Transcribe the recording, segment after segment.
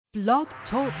Blog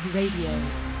Talk Radio.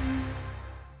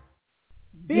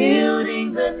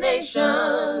 Building the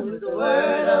nation with the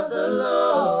word of the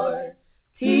Lord,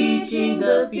 teaching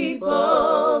the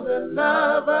people the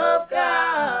love of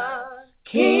God.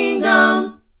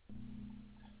 Kingdom,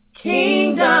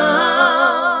 kingdom,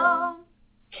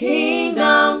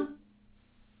 kingdom,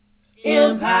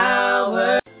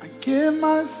 empower. I give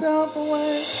myself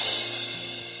away.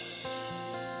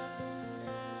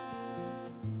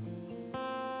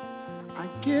 I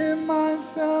give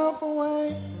myself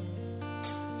away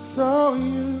so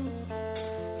you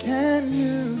can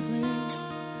use me.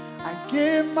 I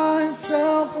give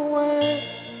myself away.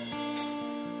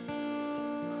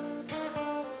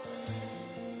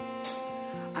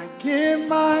 I give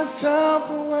myself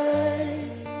away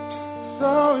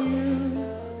so you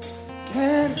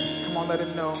can. Come on, let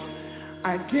him know.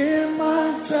 I give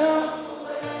myself.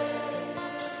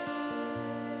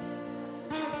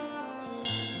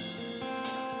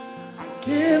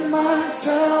 Give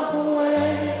myself away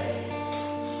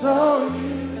so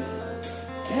you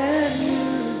can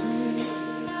use me.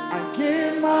 I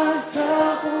give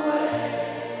myself away.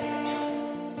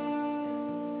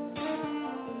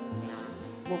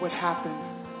 What would happen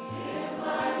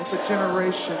if a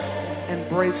generation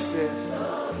embraced this?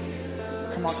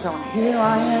 Come on, tell them, here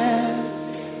I am.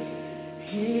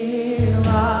 Here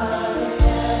I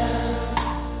am.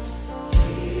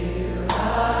 Here I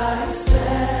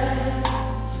stand.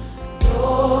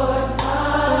 Lord,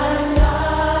 my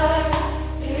life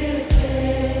is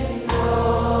in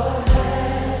your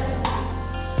hands.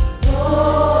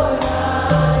 Lord, I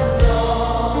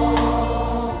long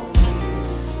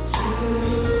to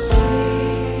see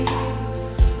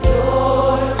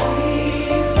your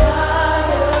desire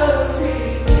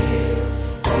revealed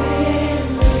in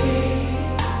me.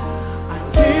 I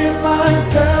give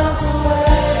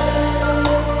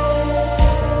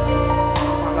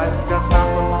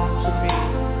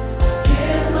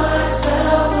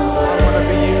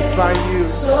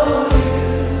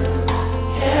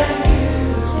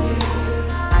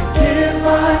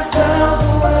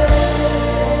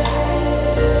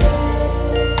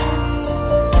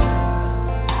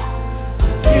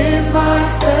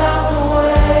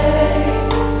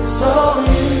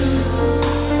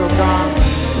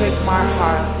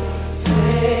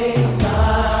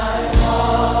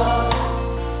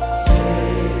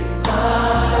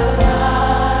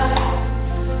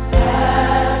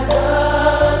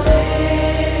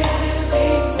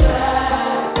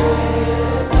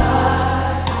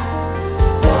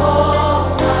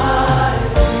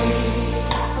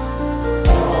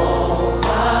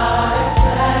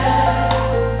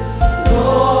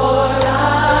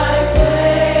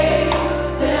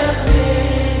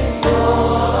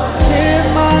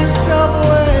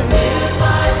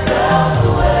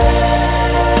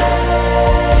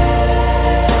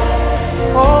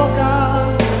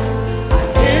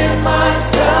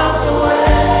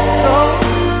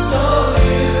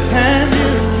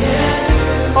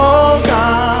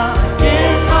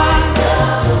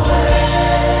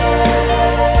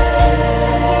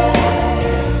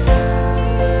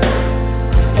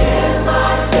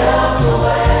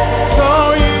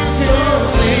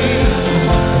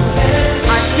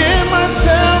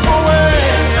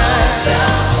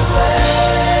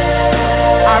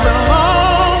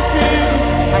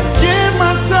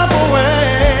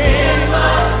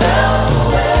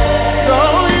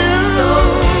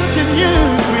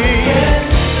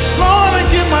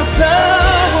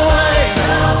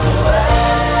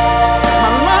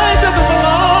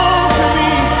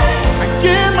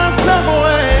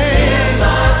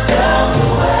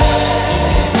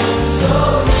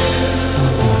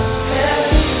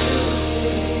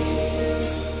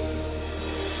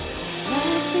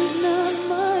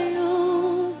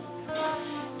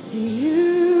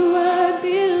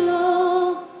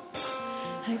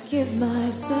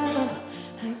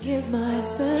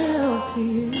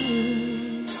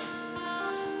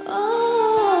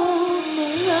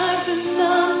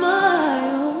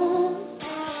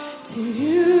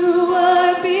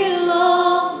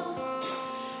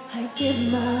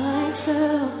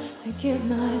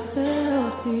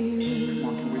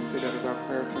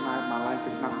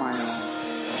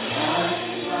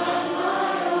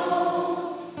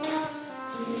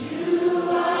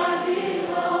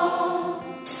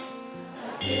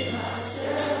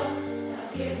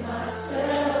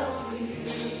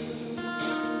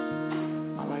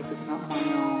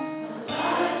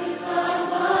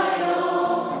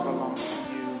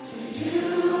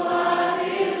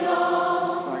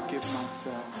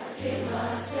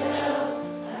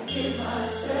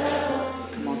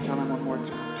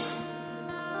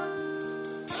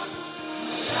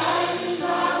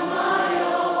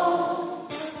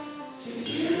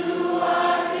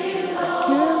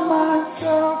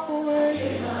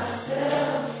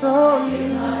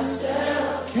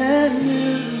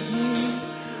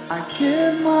I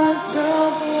give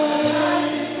myself away.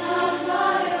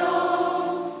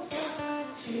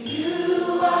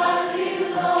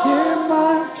 Give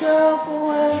myself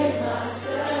away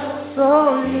so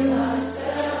you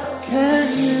can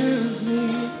use me.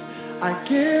 I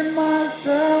give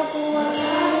myself away.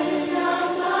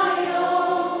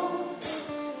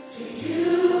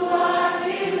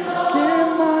 Give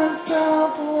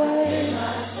myself away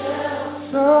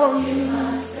so you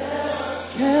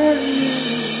can use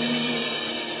me.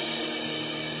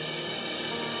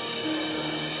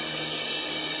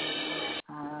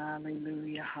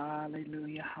 Hallelujah,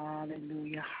 hallelujah,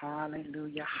 hallelujah,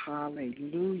 hallelujah,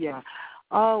 hallelujah.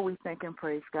 Oh, we thank and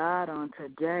praise God on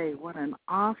today. What an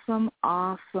awesome,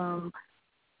 awesome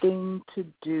thing to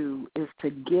do is to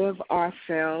give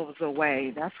ourselves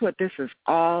away. That's what this is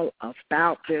all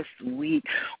about this week.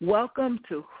 Welcome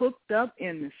to Hooked Up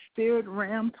in the Spirit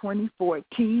Realm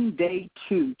 2014, Day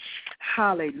 2.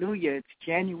 Hallelujah. It's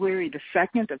January the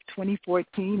 2nd of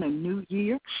 2014, a new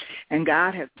year, and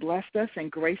God has blessed us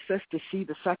and graced us to see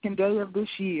the second day of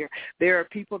this year. There are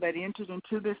people that entered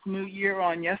into this new year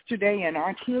on yesterday and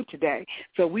aren't here today.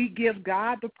 So we give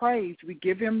God the praise. We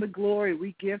give him the glory.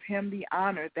 We give him the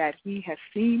honor that he has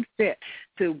seen fit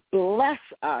to bless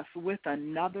us with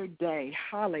another day.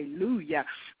 Hallelujah.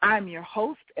 I'm your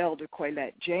host, Elder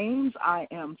Quaylette James. I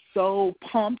am so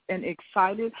pumped and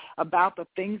excited about the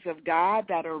things of God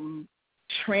that are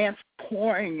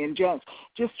transporting and just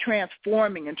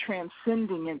transforming and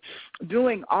transcending and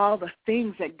doing all the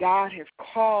things that God has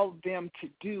called them to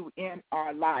do in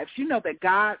our lives. You know that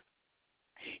God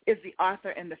is the author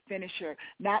and the finisher,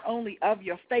 not only of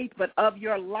your faith, but of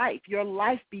your life. Your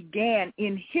life began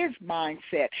in his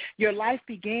mindset. Your life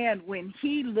began when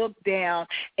he looked down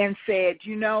and said,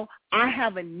 you know, I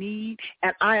have a need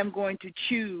and I am going to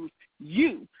choose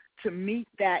you to meet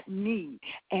that need.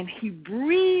 And he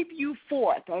breathed you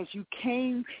forth as you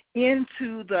came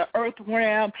into the earth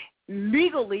realm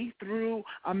legally through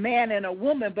a man and a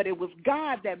woman, but it was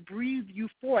God that breathed you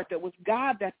forth. It was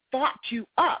God that thought you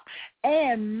up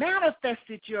and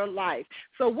manifested your life.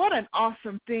 So what an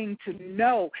awesome thing to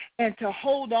know and to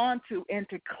hold on to and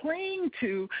to cling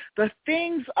to the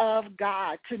things of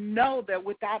God, to know that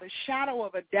without a shadow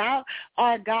of a doubt,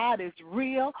 our God is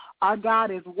real. Our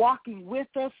God is walking with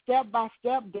us step by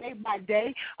step, day by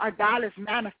day. Our God is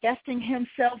manifesting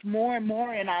himself more and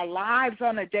more in our lives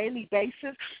on a daily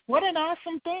basis. What an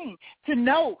awesome thing to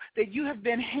know that you have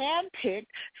been handpicked,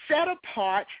 set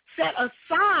apart, set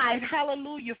aside,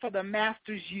 hallelujah, for the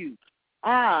master's use.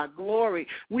 Ah, glory.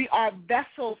 We are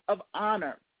vessels of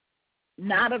honor,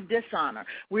 not of dishonor.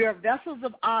 We are vessels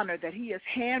of honor that he has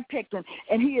handpicked,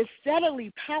 and he is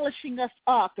steadily polishing us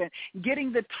up and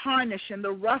getting the tarnish and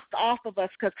the rust off of us,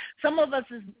 because some of us,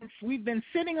 we've been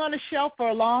sitting on a shelf for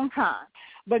a long time.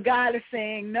 But God is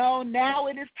saying, no, now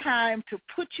it is time to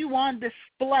put you on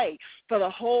display for the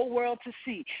whole world to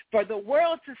see, for the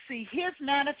world to see his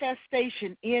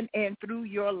manifestation in and through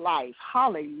your life.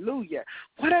 Hallelujah.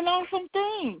 What an awesome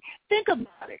thing. Think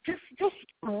about it. Just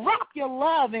wrap your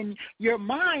love and your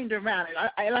mind around it.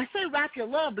 I say wrap your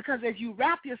love because as you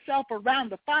wrap yourself around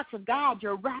the thoughts of God,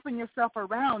 you're wrapping yourself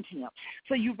around him.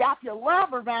 So you wrap your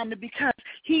love around it because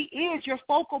he is your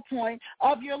focal point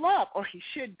of your love, or he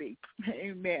should be.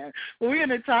 Amen. Well, we're going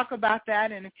to talk about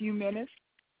that in a few minutes.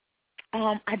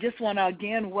 I just want to,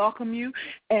 again, welcome you.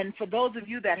 And for those of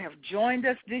you that have joined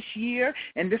us this year,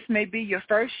 and this may be your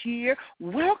first year,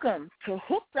 welcome to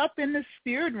Hooked Up in the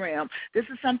Spirit Realm. This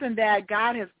is something that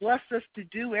God has blessed us to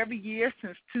do every year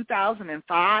since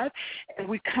 2005. And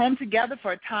we come together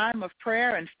for a time of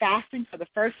prayer and fasting for the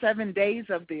first 7 days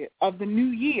of the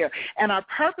new year. And our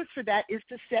purpose for that is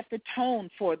to set the tone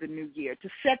for the new year, to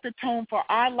set the tone for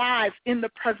our lives in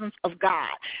the presence of God,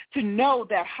 to know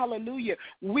that, hallelujah,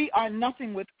 we are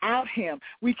nothing without him.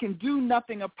 We can do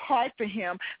nothing apart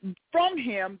from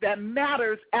him that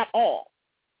matters at all.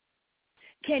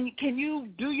 Can you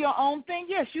do your own thing?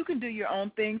 Yes, you can do your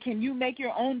own thing. Can you make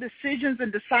your own decisions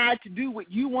and decide to do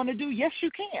what you want to do? Yes,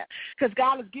 you can, because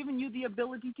God has given you the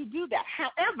ability to do that.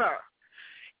 However,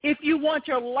 if you want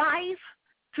your life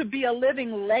to be a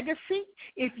living legacy,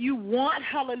 if you want,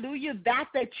 hallelujah, that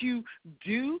you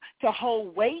do to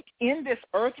hold weight in this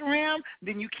earth realm,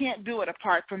 then you can't do it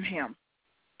apart from him.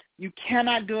 You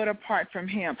cannot do it apart from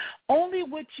him. Only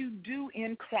what you do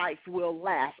in Christ will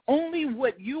last. Only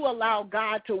what you allow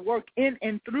God to work in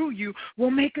and through you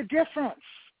will make a difference.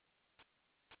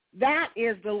 That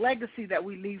is the legacy that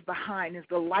we leave behind, is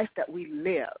the life that we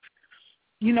live.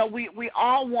 You know, we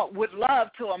all would love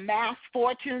to amass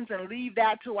fortunes and leave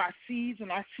that to our seeds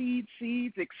and our seeds,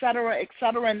 et cetera,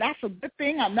 and that's a good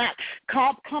thing. I'm not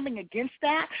coming against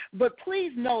that, but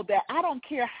please know that I don't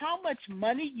care how much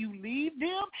money you leave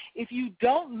them, if you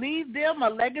don't leave them a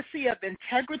legacy of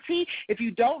integrity, if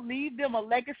you don't leave them a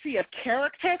legacy of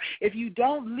character, if you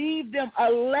don't leave them a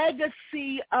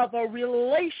legacy of a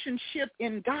relationship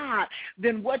in God,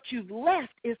 then what you've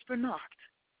left is for naught,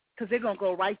 because they're going to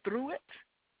go right through it.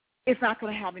 It's not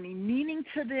going to have any meaning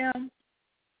to them.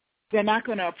 They're not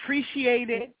going to appreciate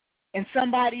it, and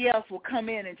somebody else will come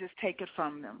in and just take it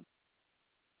from them.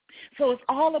 So it's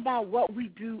all about what we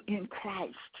do in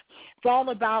Christ. It's all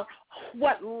about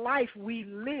what life we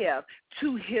live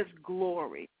to his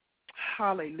glory.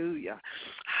 Hallelujah.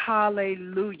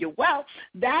 Hallelujah. Well,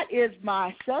 that is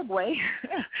my segue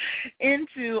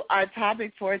into our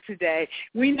topic for today.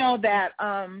 We know that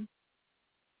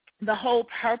the whole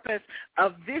purpose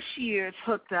of this year's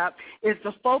Hooked Up is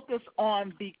to focus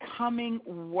on becoming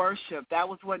worship. That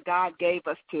was what God gave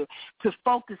us to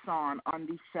focus on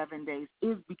these 7 days,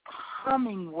 is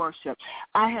becoming worship.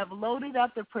 I have loaded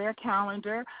up the prayer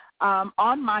calendar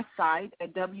on my site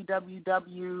at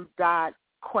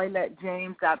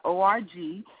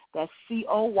www.coylettejames.org. That's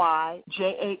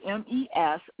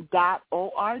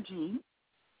COYJAMES.org.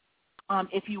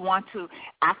 If you want to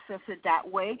access it that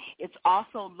way, it's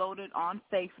also loaded on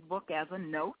Facebook as a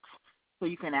note, so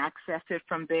you can access it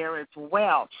from there as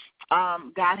well.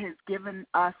 God has given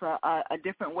us a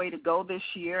different way to go this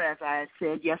year. As I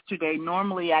said yesterday,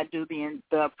 normally I do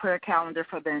the prayer calendar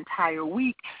for the entire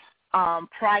week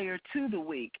prior to the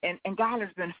week. And God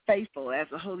has been faithful. As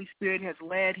the Holy Spirit has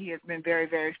led, he has been very,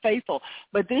 very faithful.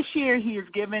 But this year he has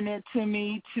given it to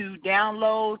me to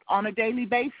download on a daily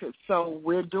basis. So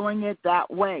we're doing it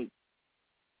that way.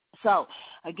 So,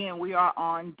 again, we are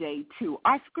on day 2.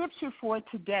 Our scripture for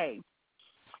today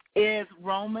is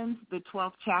Romans, the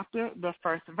 12th chapter, the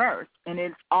 1st verse, and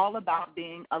it's all about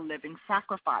being a living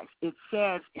sacrifice. It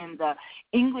says in the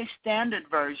English Standard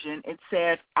Version, it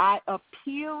says, I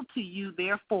appeal to you,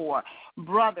 therefore,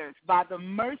 brothers, by the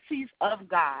mercies of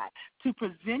God, to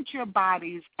present your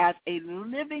bodies as a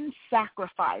living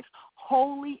sacrifice,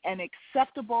 holy and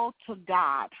acceptable to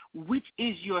God, which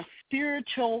is your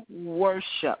spiritual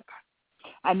worship.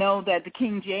 I know that the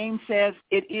King James says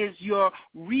it is your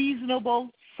reasonable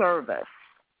service.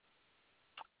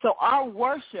 So our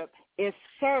worship is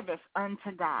service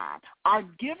unto God. Our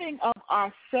giving of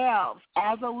ourselves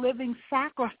as a living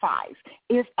sacrifice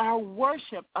is our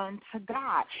worship unto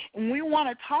God. And we want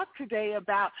to talk today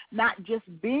about not just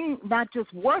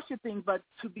worshiping, but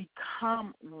to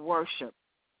become worship.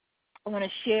 I want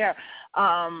to share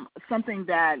something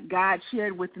that God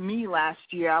shared with me last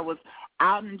year. I was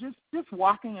out and just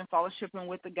walking and fellowshipping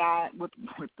with God,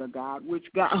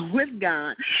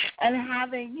 and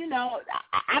having,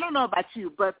 I don't know about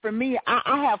you, but for me,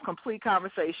 I have complete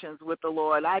conversations with the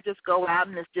Lord. I just go out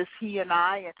and it's just he and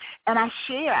I, and I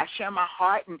share my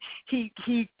heart, and he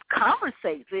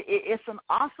conversates. It's an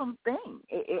awesome thing.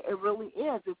 It really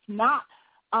is. It's not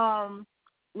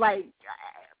like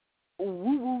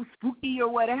woo-woo, spooky or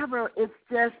whatever. It's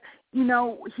just,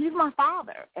 he's my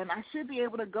father, and I should be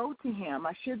able to go to him.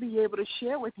 I should be able to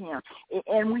share with him,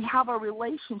 and we have a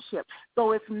relationship.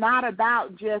 So it's not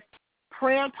about just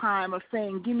prayer time of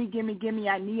saying, gimme,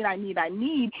 I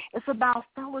need. It's about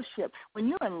fellowship. When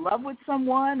you're in love with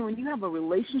someone, when you have a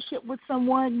relationship with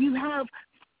someone, you have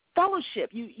fellowship.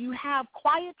 You have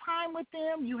quiet time with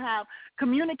them. You have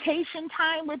communication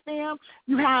time with them.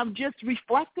 You have just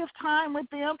reflective time with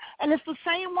them. And it's the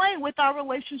same way with our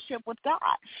relationship with God.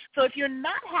 So if you're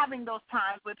not having those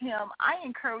times with him, I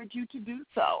encourage you to do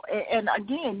so. And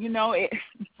again,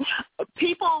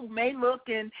 people may look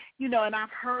and I've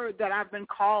heard that I've been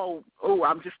called,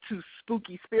 I'm just too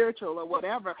spooky spiritual or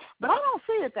whatever. But I don't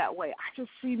see it that way. I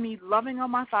just see me loving on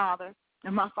my Father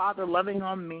and my Father loving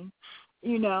on me.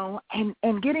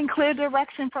 And getting clear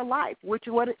direction for life, which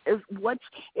is what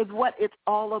it's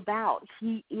all about.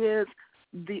 He is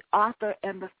the author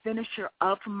and the finisher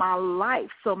of my life,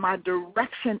 so my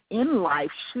direction in life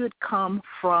should come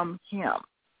from him.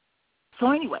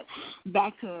 So anyway,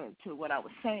 back to what I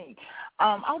was saying.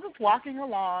 I was just walking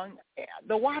along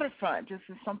the waterfront. Just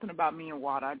is something about me and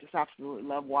water. I just absolutely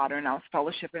love water, and I was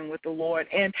fellowshipping with the Lord.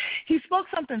 And he spoke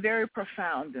something very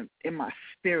profound in my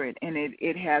spirit, and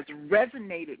it has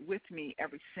resonated with me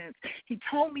ever since. He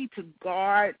told me to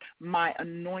guard my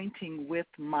anointing with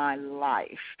my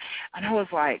life. And I was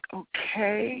like,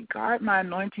 okay, guard my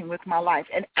anointing with my life.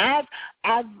 And as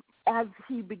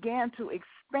he began to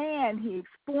expand, he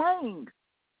explained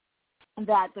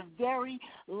that the very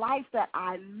life that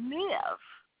I live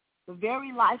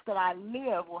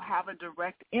will have a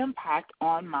direct impact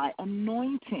on my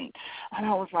anointing. And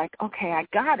I was like, okay, I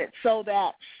got it. So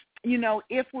that, you know,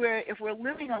 if we're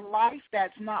living a life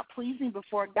that's not pleasing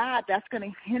before God, that's going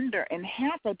to hinder and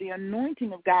hamper the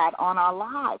anointing of God on our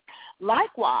lives.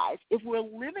 Likewise, if we're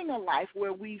living a life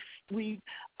where we've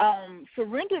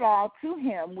surrendered all to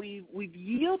him, we've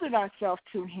yielded ourselves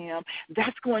to him,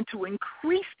 that's going to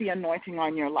increase the anointing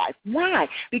on your life. Why?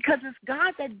 Because it's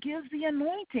God that gives the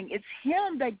anointing. It's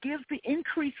him that gives the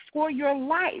increase for your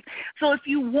life. So if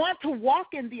you want to walk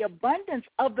in the abundance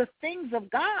of the things of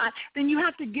God, then you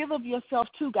have to give of yourself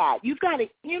to God. You've got to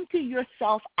empty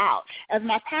yourself out. As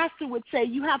my pastor would say,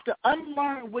 you have to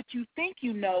unlearn what you think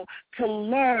you know to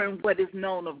learn what is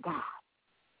known of God.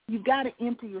 You've got to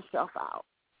empty yourself out.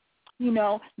 You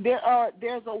know,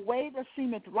 there's a way that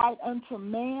seemeth right unto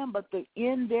man, but the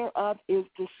end thereof is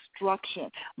destruction.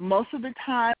 Most of the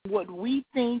time, what we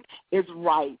think is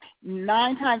right,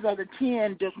 9 times out of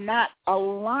 10, does not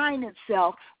align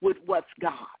itself with what's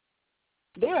God.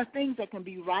 There are things that can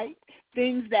be right,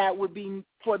 things that would be,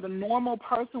 for the normal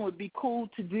person, would be cool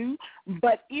to do.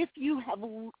 But if you have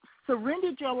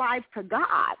surrendered your life to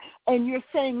God and you're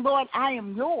saying, Lord, I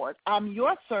am yours, I'm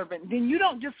your servant, then you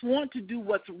don't just want to do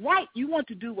what's right. You want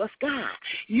to do what's God.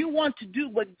 You want to do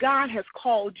what God has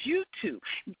called you to.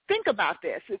 Think about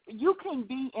this. If you can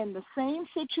be in the same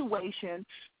situation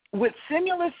with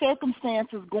similar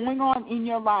circumstances going on in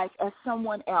your life as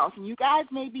someone else, and you guys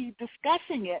may be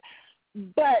discussing it,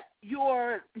 but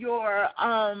your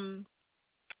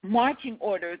marching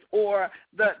orders or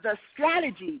the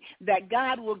strategy that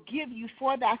God will give you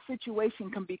for that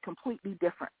situation can be completely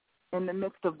different in the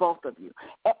midst of both of you.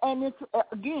 And it's,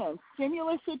 again,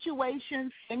 similar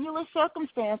situations, similar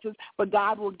circumstances, but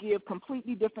God will give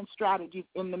completely different strategies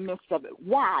in the midst of it.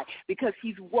 Why? Because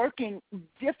he's working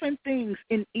different things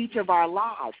in each of our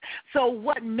lives. So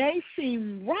what may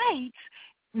seem right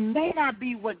may not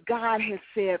be what God has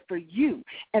said for you.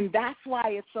 And that's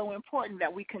why it's so important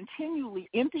that we continually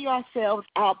empty ourselves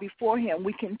out before him.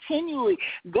 We continually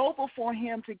go before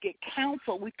him to get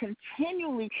counsel. We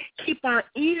continually keep our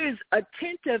ears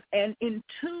attentive and in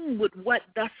tune with what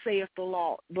thus saith the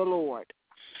Lord.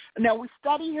 Now, we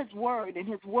study his word, and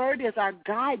his word is our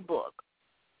guidebook.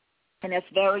 And that's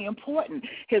very important.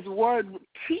 His word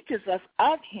teaches us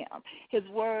of him. His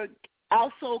word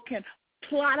also can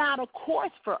plot out a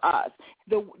course for us.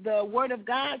 The word of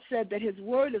God said that his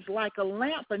word is like a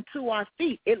lamp unto our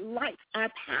feet. It lights our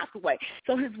pathway.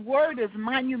 So his word is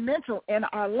monumental in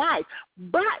our life.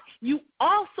 But you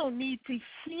also need to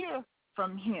hear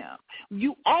from him.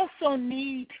 You also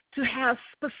need to have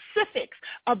specifics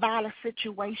about a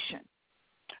situation.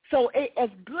 So as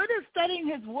good as studying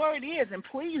his word is, and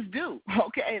please do,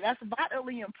 okay, that's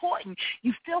vitally important,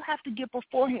 you still have to get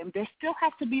before him. There still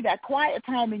has to be that quiet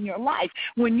time in your life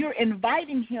when you're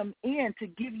inviting him in to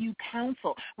give you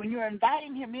counsel, when you're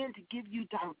inviting him in to give you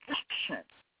direction,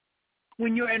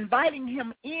 when you're inviting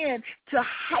him in to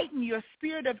heighten your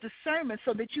spirit of discernment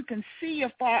so that you can see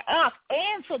afar off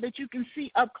and so that you can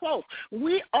see up close.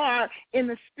 We are in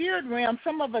the spirit realm,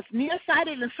 some of us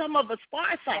nearsighted and some of us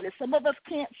farsighted. Some of us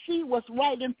can't see what's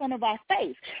right in front of our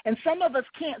face, and some of us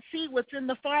can't see what's in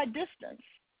the far distance.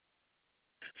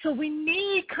 So we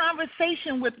need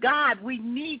conversation with God. We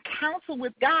need counsel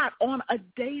with God on a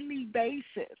daily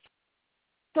basis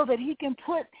so that he can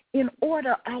put in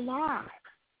order our lives.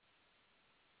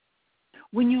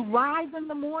 When you rise in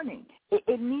the morning,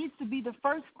 it needs to be the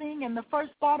first thing, and the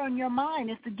first thought on your mind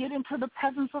is to get into the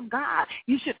presence of God.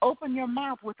 You should open your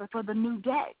mouth with it for the new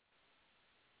day.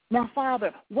 Now,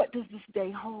 Father, what does this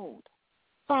day hold?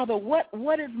 Father,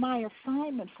 what is my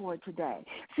assignment for today?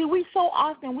 See, we so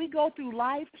often, we go through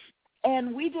life,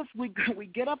 and we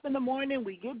get up in the morning,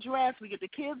 we get dressed, we get the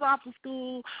kids off to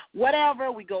school,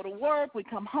 whatever, we go to work, we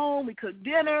come home, we cook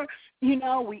dinner,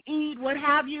 we eat, what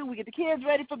have you, we get the kids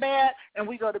ready for bed, and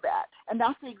we go to bed. And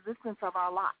that's the existence of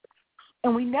our lives.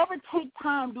 And we never take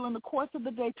time during the course of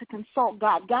the day to consult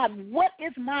God. God, what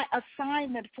is my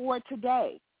assignment for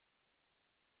today?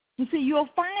 You see, you'll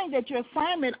find that your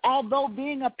assignment, although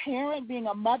being a parent, being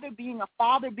a mother, being a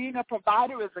father, being a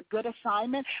provider is a good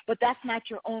assignment, but that's not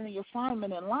your only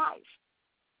assignment in life.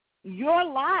 Your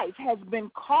life has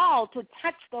been called to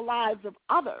touch the lives of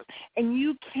others, and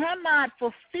you cannot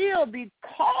fulfill the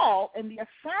call and the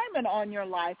assignment on your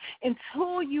life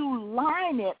until you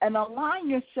line it and align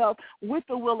yourself with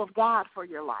the will of God for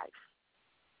your life.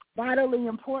 Vitally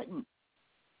important.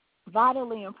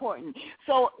 Vitally important.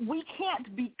 So we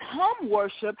can't become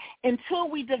worship until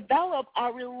we develop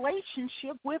our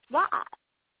relationship with God.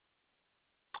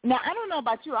 Now, I don't know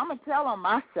about you. I'm going to tell on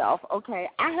myself, okay?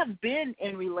 I have been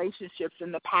in relationships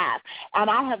in the past, and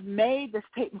I have made the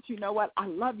statement, you know what, I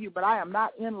love you, but I am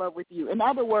not in love with you. In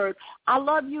other words, I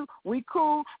love you, we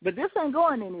cool, but this ain't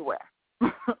going anywhere,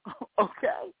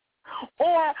 okay?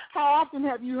 Or how often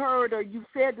have you heard or you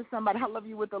said to somebody, I love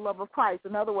you with the love of Christ?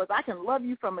 In other words, I can love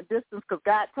you from a distance because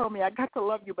God told me I got to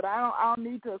love you, but I don't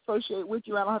need to associate with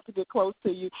you. I don't have to get close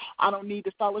to you. I don't need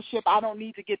to fellowship. I don't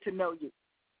need to get to know you.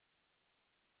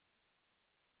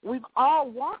 We've all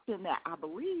walked in that, I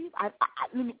believe.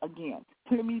 Let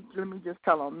me just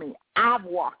tell on me. I've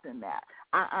walked in that.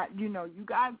 You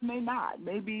guys may not.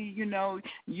 Maybe, your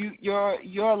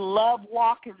love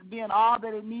walk has been all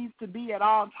that it needs to be at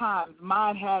all times.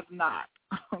 Mine has not.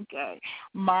 Okay,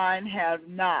 mine has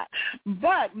not.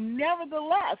 But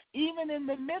nevertheless, even in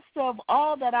the midst of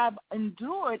all that I've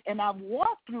endured and I've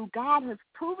walked through, God has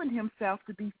proven himself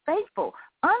to be faithful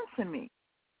unto me.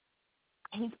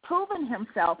 He's proven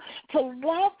himself to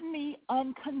love me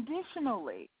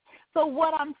unconditionally. So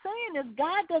what I'm saying is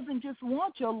God doesn't just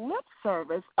want your lip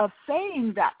service of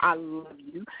saying that I love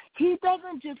you. He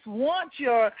doesn't just want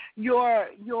your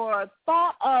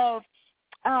thought of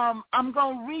I'm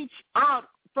going to reach out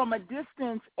from a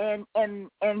distance and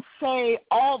say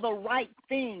all the right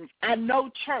things. I know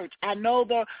church. I know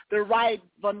the right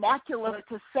vernacular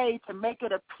to say to make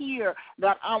it appear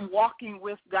that I'm walking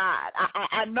with God.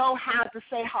 I know how to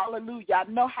say hallelujah. I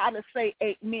know how to say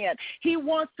amen. He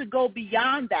wants to go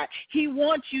beyond that. He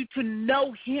wants you to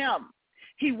know him.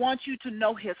 He wants you to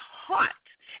know his heart.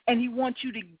 And he wants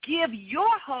you to give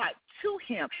your heart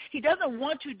to him. He doesn't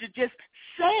want you to just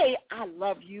say, I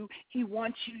love you. He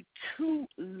wants you to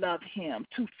love him,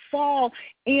 to fall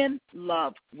in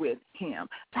love with him.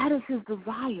 That is his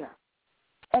desire.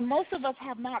 And most of us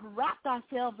have not wrapped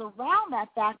ourselves around that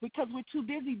fact because we're too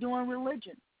busy doing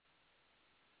religion.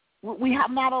 We have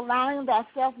not aligned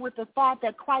ourselves with the thought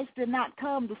that Christ did not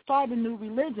come to start a new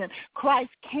religion.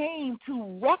 Christ came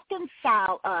to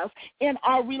reconcile us in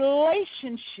our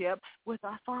relationship with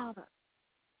our Father.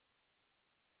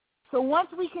 So once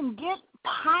we can get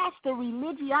past the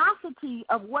religiosity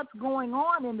of what's going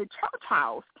on in the church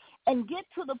house and get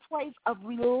to the place of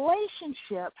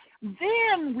relationship,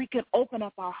 then we can open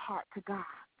up our heart to God.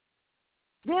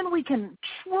 Then we can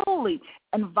truly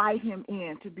invite him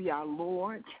in to be our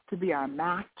Lord, to be our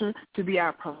master, to be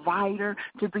our provider,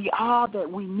 to be all that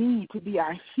we need, to be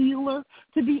our healer,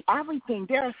 to be everything.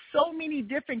 There are so many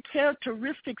different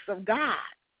characteristics of God.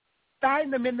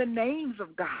 Find them in the names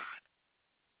of God.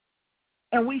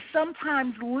 And we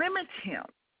sometimes limit him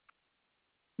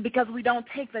because we don't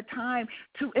take the time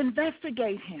to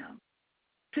investigate him,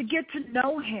 to get to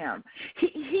know him.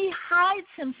 He hides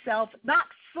himself not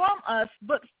from us,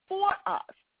 but for us.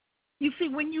 You see,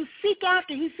 when you seek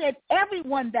after, he said,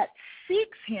 everyone that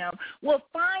seeks him will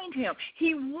find him.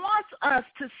 He wants us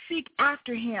to seek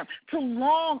after him, to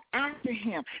long after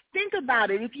him. Think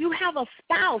about it. If you have a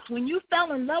spouse, when you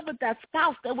fell in love with that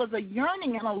spouse, there was a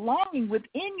yearning and a longing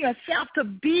within yourself to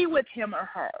be with him or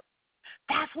her.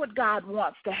 That's what God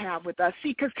wants to have with us. See,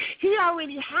 because he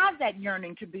already has that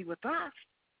yearning to be with us.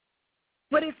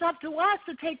 But it's up to us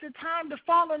to take the time to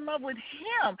fall in love with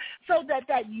him so that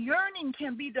that yearning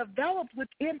can be developed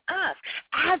within us.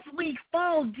 As we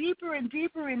fall deeper and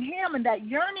deeper in him and that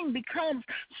yearning becomes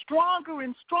stronger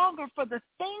and stronger for the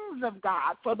things of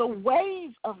God, for the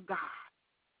ways of God,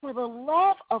 for the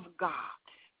love of God,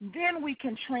 then we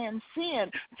can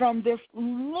transcend from this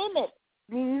limited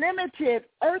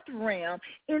earth realm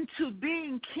into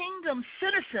being kingdom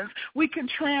citizens. We can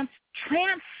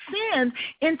transcend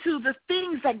into the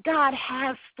things that God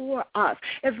has for us.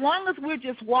 As long as we're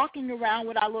just walking around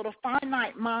with our little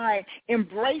finite mind,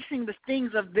 embracing the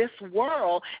things of this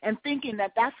world and thinking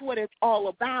that that's what it's all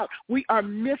about, we are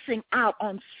missing out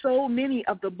on so many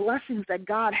of the blessings that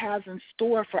God has in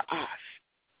store for us.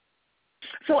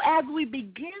 So as we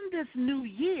begin this new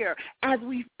year, as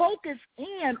we focus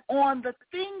in on the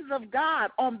things of God,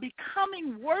 on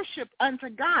becoming worship unto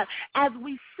God, as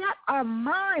we set our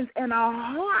minds and our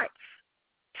hearts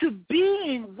to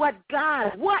being what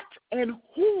and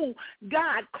who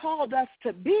God called us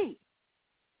to be,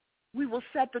 we will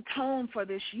set the tone for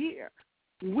this year.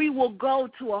 We will go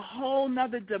to a whole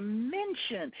nother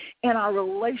dimension in our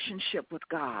relationship with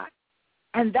God.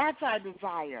 And that's our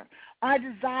desire. Our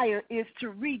desire is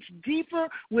to reach deeper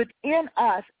within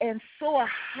us and soar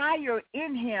higher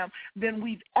in him than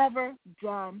we've ever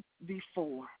done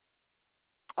before.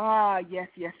 Yes,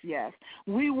 yes, yes.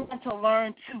 We want to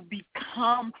learn to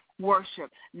become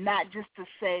worship, not just to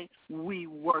say we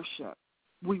worship.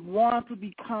 We want to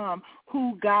become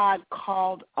who God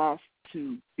called us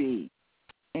to be.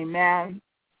 Amen.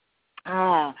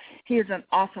 He is an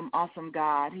awesome, awesome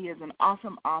God. He is an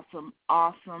awesome, awesome,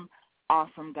 awesome,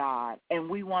 awesome God. And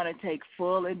we want to take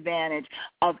full advantage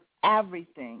of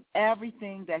everything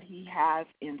that he has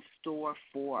in store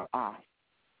for us.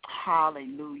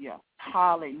 Hallelujah.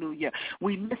 Hallelujah.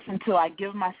 We listen to I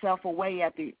Give Myself Away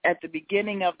at the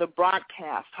beginning of the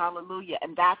broadcast. Hallelujah.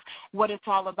 And that's what it's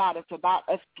all about. It's about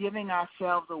us giving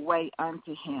ourselves away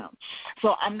unto him.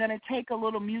 So I'm going to take a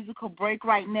little musical break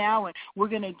right now, and we're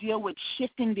going to deal with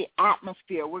shifting the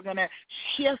atmosphere. We're going to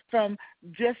shift from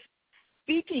just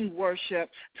speaking worship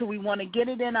till we want to get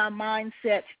it in our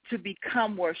mindset to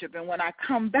become worship. And when I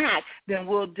come back, then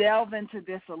we'll delve into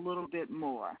this a little bit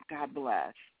more. God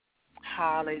bless.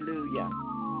 Hallelujah.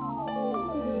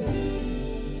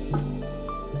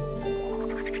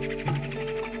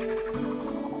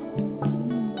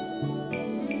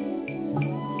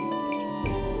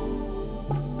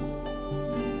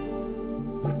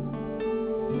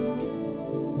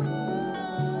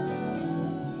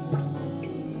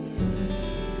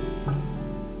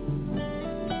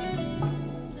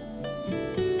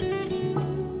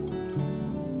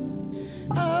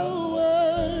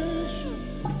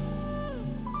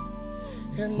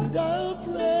 And our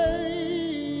praise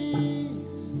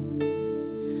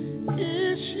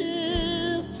is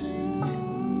shifting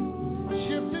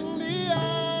the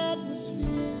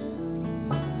atmosphere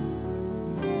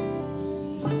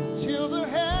till the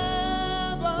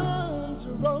heavens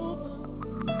are open.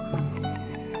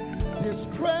 This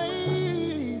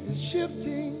praise is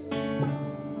shifting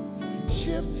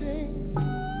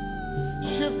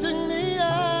the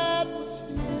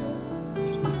atmosphere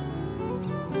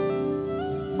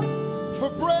for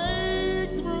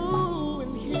breakthrough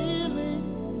and healing.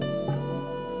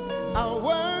 Our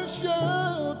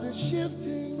worship is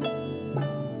shifting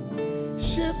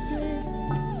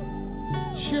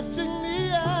the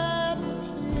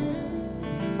atmosphere.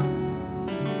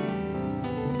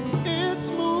 It's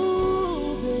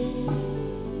moving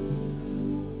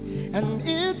and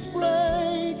it's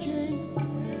breaking.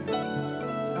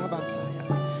 How about that?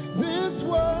 This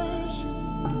worship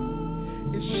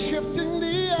is shifting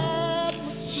the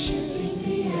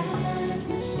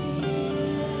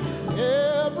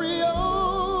every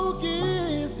yoke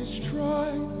is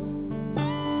destroyed.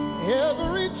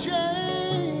 Every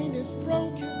chain is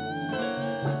broken.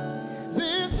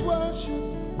 This worship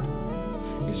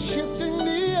is shifting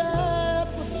the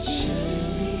atmosphere.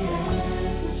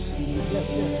 Yes,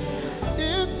 yes.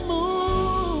 It's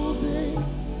moving.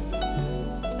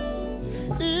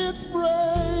 It's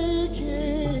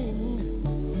breaking.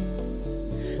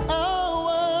 Our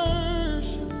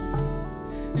worship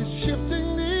is shifting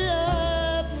the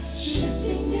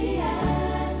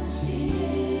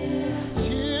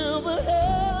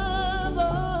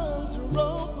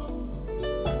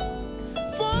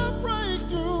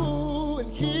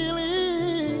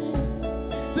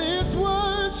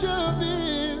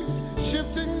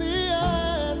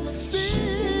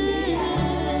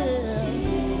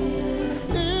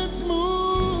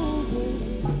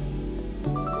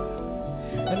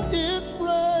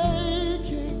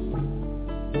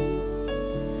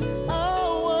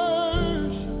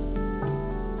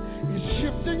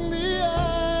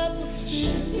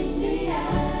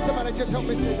just help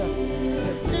me say that.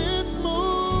 It's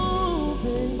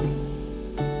moving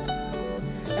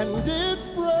and it's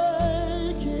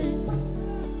breaking.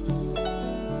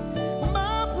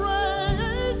 My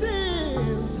praise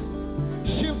is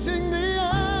shifting the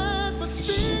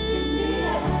atmosphere.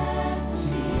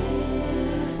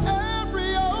 Every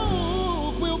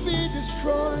yoke will be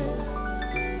destroyed.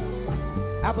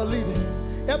 I believe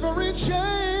it. Every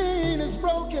chain is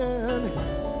broken.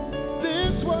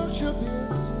 This worship is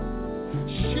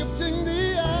shifting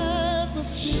the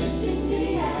atmosphere.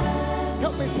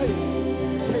 Help me say it.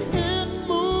 Say it's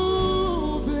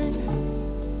moving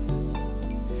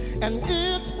and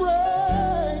it's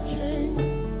breaking.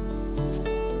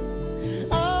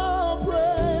 Our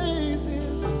praise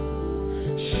is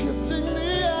shifting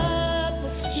the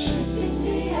atmosphere.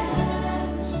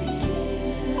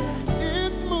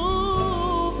 It's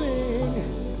moving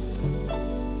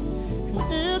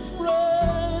and it's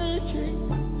breaking.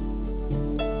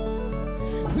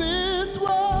 This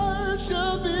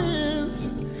worship is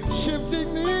shifting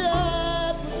the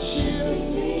atmosphere.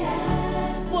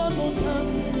 One more time.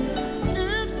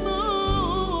 It's moving.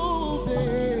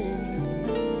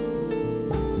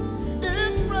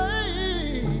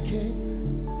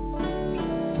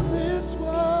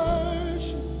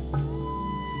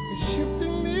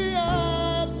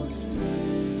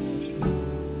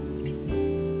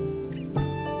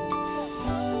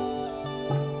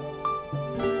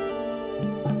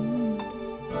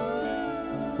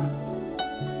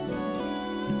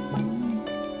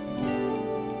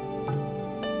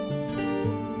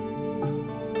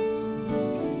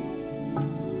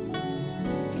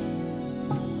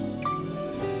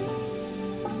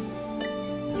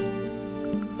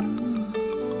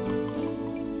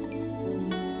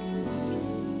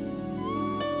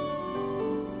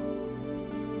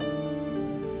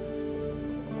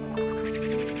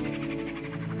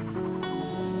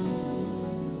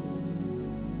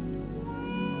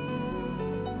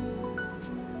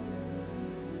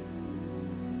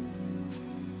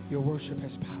 Your worship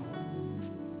has power.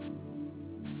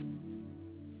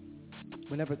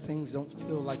 Whenever things don't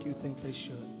feel like you think they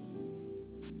should,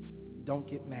 don't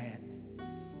get mad.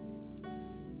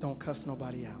 Don't cuss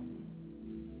nobody out.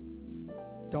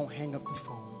 Don't hang up the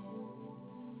phone.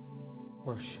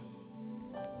 Worship.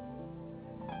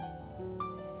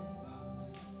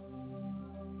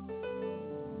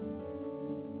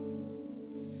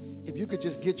 If you could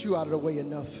just get you out of the way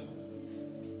enough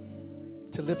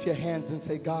to lift your hands and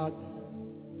say, God,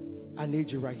 I need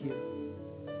you right here.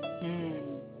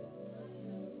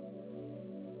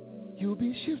 You'll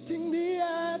be shifting the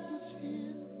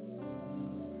atmosphere.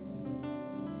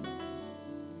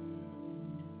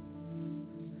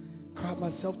 Cried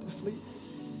myself to sleep.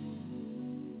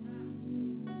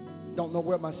 Don't know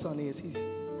where my son is.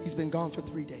 He's been gone for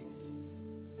 3 days.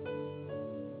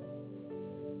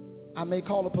 I may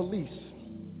call the police.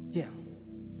 Yeah.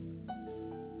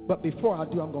 But before I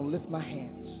do, I'm going to lift my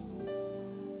hands.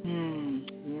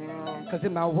 Because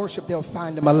in my worship, they'll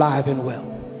find him alive and well.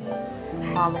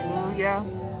 Hallelujah.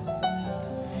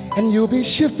 And you'll be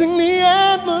shifting the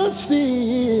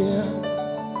atmosphere.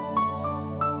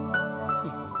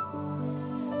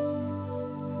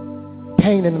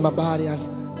 Pain in my body.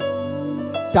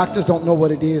 Doctors don't know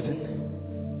what it is. And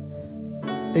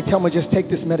they tell me just take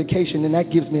this medication and that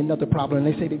gives me another problem.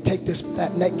 And they say they take this,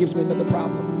 that, and that gives me another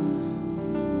problem.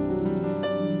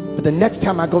 But the next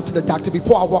time I go to the doctor,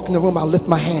 before I walk in the room, I'll lift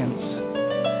my hands.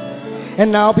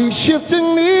 And I'll be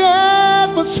shifting the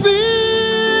atmosphere.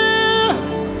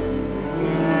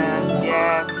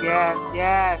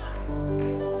 Yes.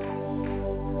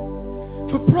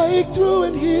 For breakthrough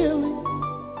and healing.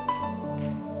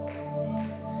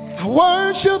 Our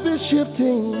worship is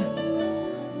shifting.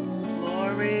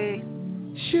 Glory.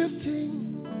 Shifting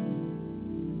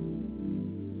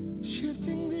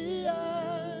the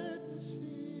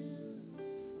atmosphere.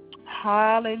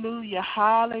 Hallelujah.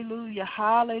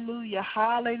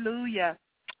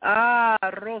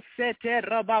 Rosete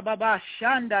Rababa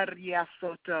Shandaria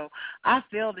Soto. I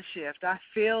feel the shift. I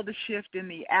feel the shift in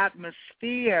the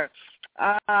atmosphere.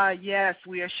 Yes,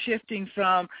 we are shifting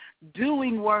from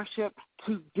doing worship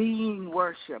to being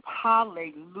worship.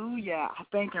 Hallelujah. I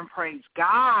thank and praise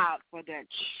God for that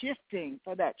shifting,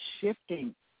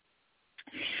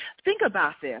 Think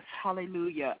about this,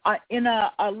 hallelujah. In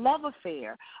a love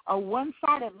affair, a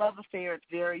one-sided love affair is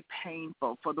very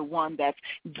painful for the one that's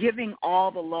giving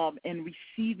all the love and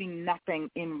receiving nothing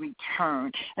in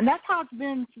return. And that's how it's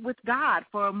been with God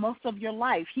for most of your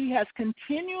life. He has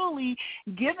continually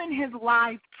given his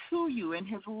life to you and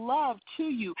his love to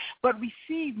you, but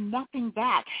received nothing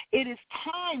back. It is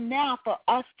time now for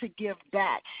us to give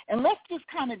back. And let's just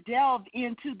kind of delve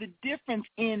into the difference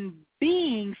in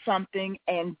being something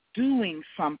and doing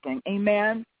something.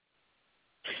 Amen.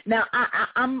 Now,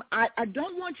 I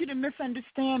don't want you to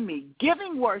misunderstand me.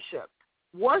 Giving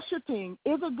worshiping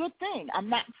is a good thing. I'm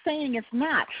not saying it's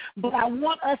not, but I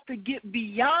want us to get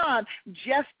beyond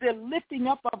just the lifting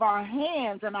up of our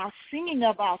hands and our singing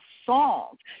of our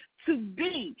songs. To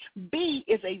be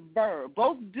is a verb.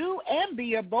 Both do and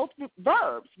be are both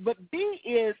verbs, but be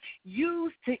is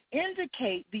used to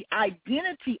indicate the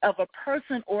identity of a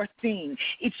person or thing.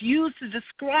 It's used to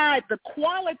describe the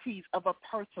qualities of a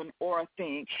person or a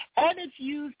thing, and it's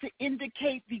used to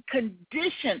indicate the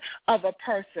condition of a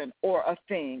person or a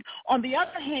thing. On the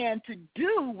other hand, to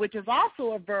do, which is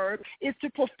also a verb, is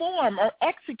to perform or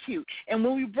execute. And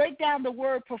when we break down the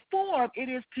word perform, it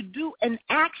is to do an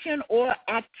action or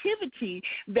activity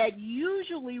that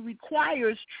usually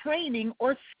requires training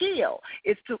or skill.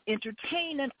 It's to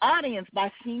entertain an audience by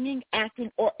singing,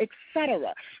 acting, or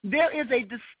etc. There is a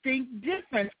distinct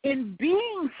difference in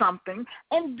being something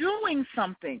and doing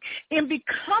something. In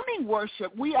becoming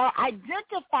worship, we are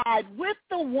identified with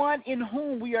the one in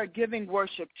whom we are giving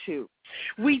worship to.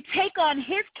 We take on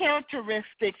his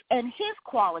characteristics and his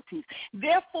qualities.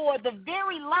 Therefore, the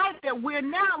very life that we're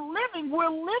now living, we're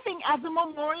living as a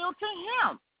memorial to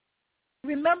him.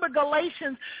 Remember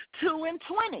Galatians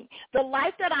 2:20. The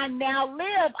life that I now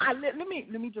live, let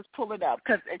me just pull it up,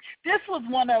 because this was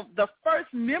one of the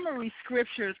first memory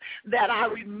scriptures that I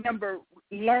remember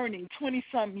learning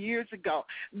 20-some years ago.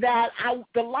 That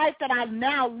the life that I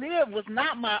now live was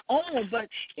not my own, but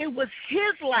it was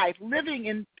his life living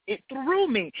in it through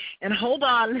me. And hold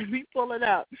on, let me pull it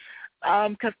up.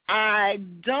 Because I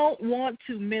don't want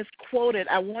to misquote it.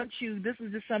 I want you, this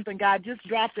is just something God just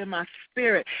dropped in my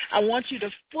spirit. I want you to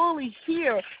fully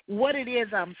hear what it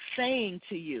is I'm saying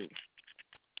to you.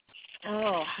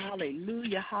 Oh,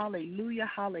 hallelujah, hallelujah,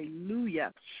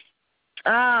 hallelujah.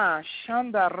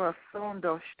 Shanda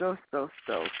rasondo stosto.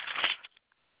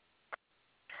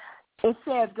 It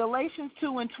says, Galatians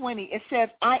 2:20, it says,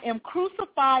 I am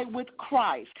crucified with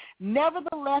Christ.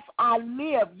 Nevertheless, I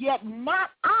live, yet not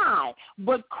I,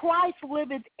 but Christ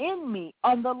liveth in me.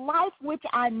 And the life which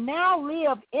I now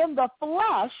live in the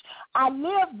flesh, I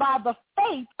live by the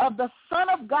faith of the Son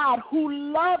of God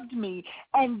who loved me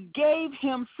and gave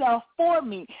himself for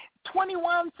me.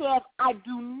 21 says, I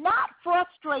do not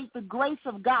frustrate the grace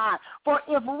of God, for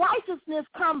if righteousness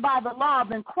come by the law,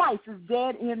 then Christ is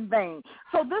dead in vain.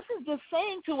 So this is just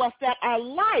saying to us that our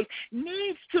life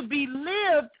needs to be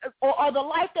lived, or the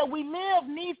life that we live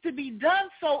needs to be done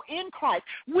so in Christ.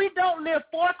 We don't live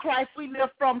for Christ, we live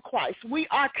from Christ. We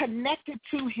are connected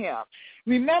to him.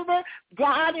 Remember,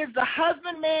 God is the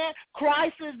husbandman,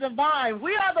 Christ is the vine.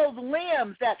 We are those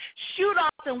limbs that shoot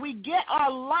off and we get our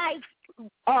life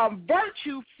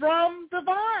virtue from the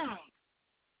vine,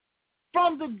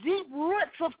 from the deep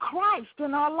roots of Christ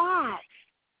in our lives.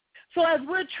 So as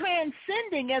we're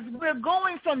transcending, as we're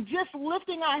going from just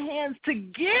lifting our hands to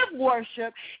give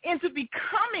worship into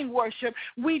becoming worship,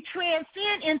 we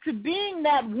transcend into being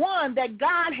that one that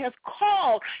God has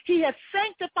called, he has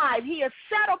sanctified, he has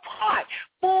set apart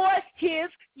for his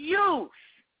use.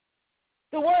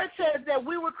 The word says that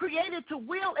we were created to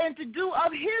will and to do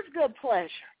of his good pleasure.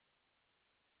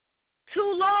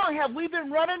 Too long have we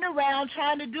been running around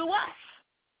trying to do us.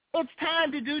 It's time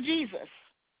to do Jesus.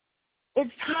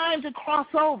 It's time to cross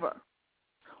over.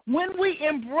 When we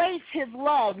embrace his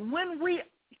love, when we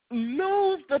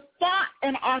lose the thought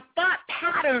and our thought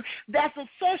pattern that's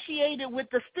associated with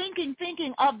the stinking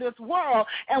thinking of this world,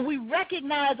 and we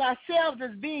recognize ourselves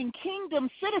as being kingdom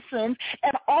citizens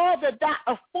and all that that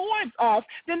affords us,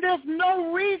 then there's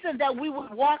no reason that we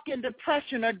would walk in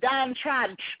depression or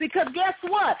downtrodden. Because guess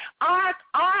what? Our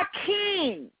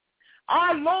King,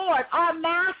 our Lord, our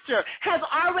Master, has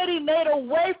already made a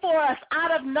way for us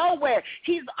out of nowhere.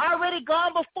 He's already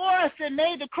gone before us and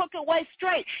made the crooked way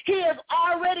straight. He has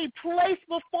already placed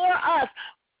before us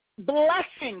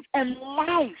blessings and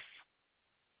life.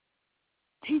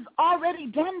 He's already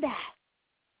done that.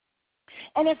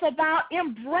 And it's about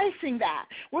embracing that.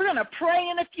 We're going to pray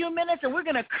in a few minutes, and we're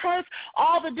going to curse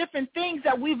all the different things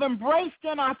that we've embraced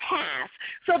in our past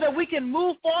so that we can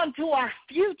move on to our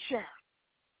future.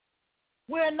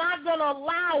 We're not going to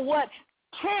allow what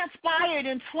transpired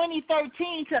in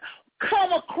 2013 to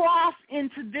come across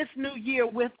into this new year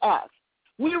with us.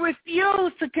 We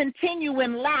refuse to continue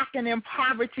in lack and in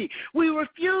poverty. We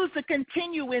refuse to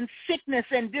continue in sickness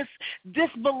and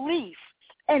disbelief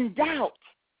and doubt.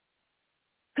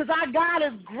 Because our God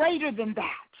is greater than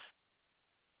that.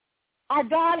 Our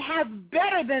God has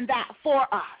better than that for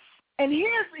us. And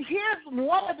here's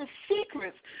one of the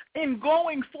secrets in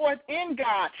going forth in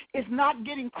God is not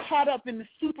getting caught up in the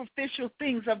superficial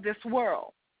things of this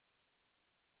world.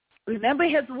 Remember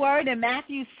his word in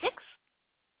Matthew 6?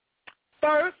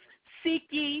 First, seek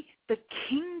ye the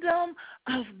kingdom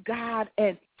of God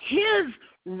and his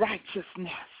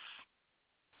righteousness.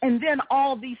 And then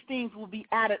all these things will be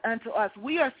added unto us.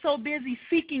 We are so busy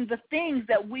seeking the things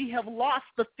that we have lost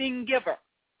the thing giver.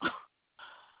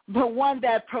 The one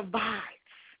that provides.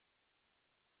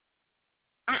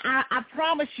 I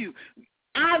promise you,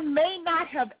 I may not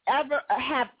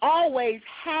have always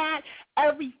had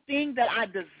everything that I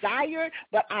desired,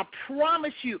 but I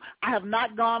promise you, I have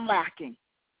not gone lacking.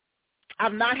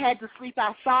 I've not had to sleep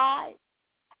outside.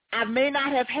 I may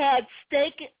not have had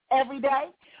steak every day,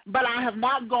 but I have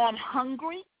not gone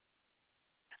hungry.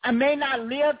 I may not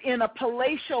live in a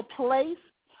palatial place,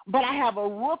 but I have a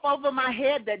roof over my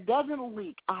head that doesn't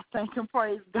leak. I thank and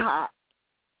praise God.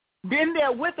 Been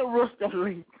there with a roof that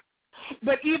leaks.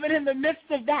 But even in the midst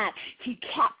of that, he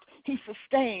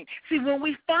sustained. See, when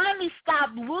we finally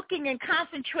stop looking and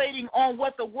concentrating on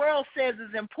what the world says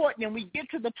is important and we get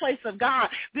to the place of God,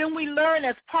 then we learn,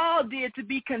 as Paul did, to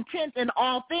be content in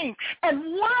all things. And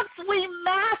once we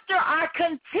master our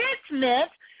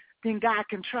contentment, then God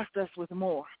can trust us with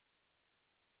more.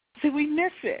 See, we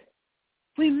miss it.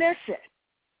 We miss it.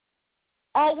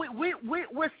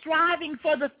 We're striving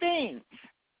for the things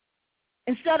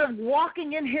instead of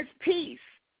walking in his peace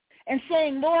and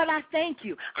saying, Lord, I thank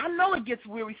you. I know it gets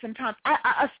weary sometimes,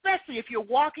 especially if you're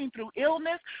walking through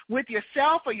illness with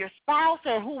yourself or your spouse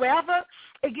or whoever.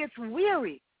 It gets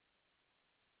weary.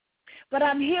 But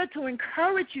I'm here to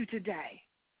encourage you today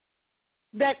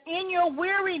that in your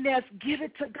weariness, give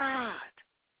it to God.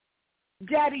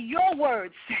 Daddy, your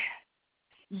word said,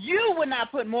 you would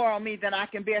not put more on me than I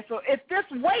can bear. So if this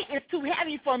weight is too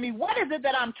heavy for me, what is it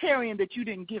that I'm carrying that you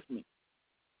didn't give me?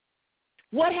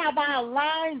 What have I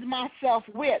aligned myself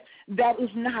with that is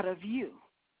not of you?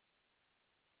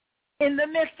 in the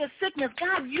midst of sickness.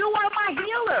 God, you are my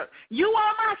healer. You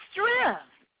are my strength.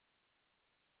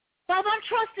 Father, I'm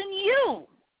trusting you.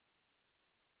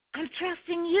 I'm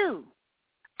trusting you.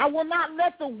 I will not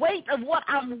let the weight of what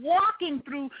I'm walking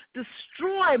through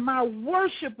destroy my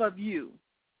worship of you.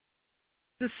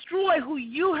 Destroy who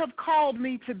you have called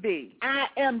me to be. I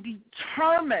am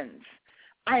determined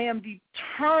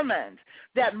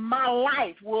that my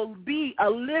life will be a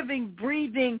living,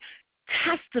 breathing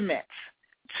testament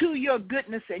to your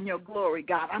goodness and your glory,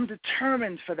 God. I'm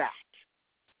determined for that.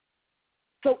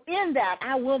 So in that,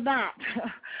 I will not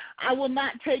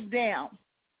take down.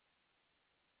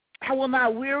 I will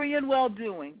not weary in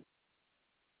well-doing.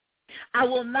 I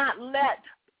will not let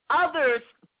others'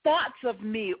 thoughts of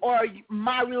me or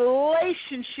my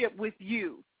relationship with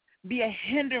you be a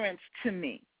hindrance to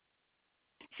me.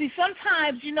 See,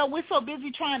 sometimes, we're so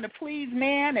busy trying to please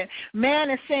man, and man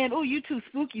is saying, oh, you too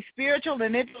spooky spiritual,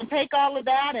 and it don't take all of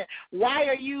that, and why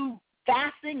are you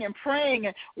fasting and praying,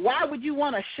 and why would you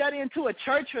want to shut into a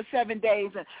church for 7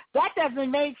 days? And that doesn't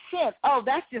make sense. Oh,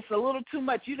 that's just a little too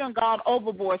much. You done gone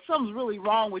overboard. Something's really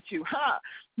wrong with you.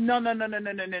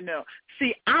 No.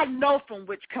 See, I know from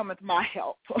which cometh my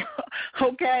help.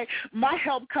 Okay? My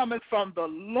help cometh from the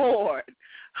Lord.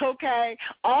 Okay?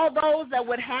 All those that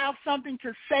would have something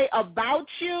to say about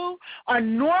you are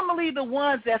normally the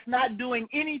ones that's not doing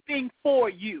anything for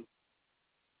you.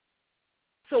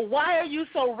 So why are you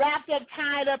so wrapped up,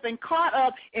 tied up, and caught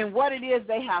up in what it is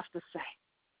they have to say?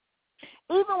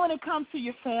 Even when it comes to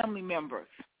your family members.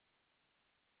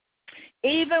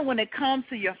 Even when it comes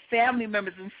to your family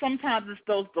members, and sometimes it's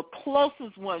the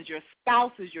closest ones, your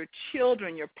spouses, your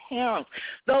children, your parents,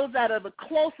 those that are the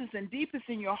closest and deepest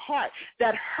in your heart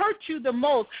that hurt you the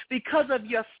most because of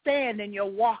your stand and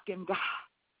your walk in God.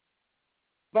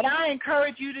 But I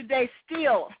encourage you today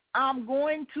still, I'm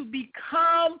going to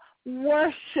become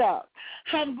worship.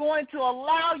 I'm going to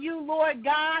allow you, Lord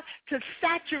God, to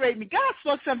saturate me. God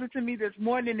spoke something to me this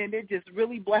morning, and it just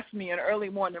really blessed me in early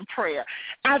morning prayer.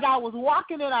 As I was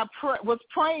walking and I was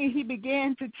praying, he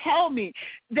began to tell me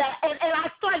that, and I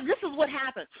started, this is what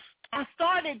happened. I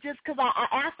started just because I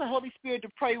asked the Holy Spirit to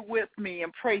pray with me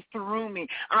and pray through me.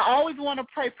 I always want to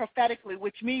pray prophetically,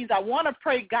 which means I want to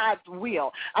pray God's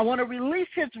will. I want to release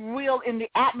his will in the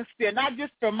atmosphere, not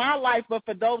just for my life, but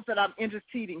for those that I'm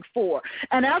interceding for.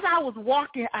 And as I was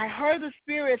walking, I heard the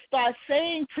Spirit start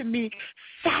saying to me,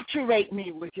 saturate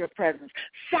me with your presence.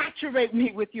 Saturate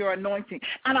me with your anointing.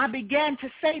 And I began to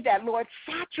say that, Lord,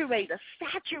 saturate us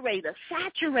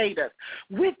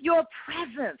with your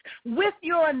presence, with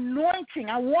your anointing.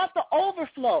 I want the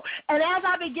overflow. And as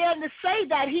I began to say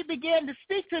that, he began to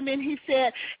speak to me, and he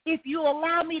said, if you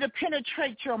allow me to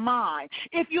penetrate your mind,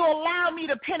 if you allow me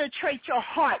to penetrate your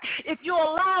heart, if you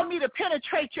allow me to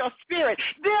penetrate your spirit,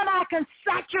 then I can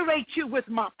saturate you with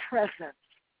my presence.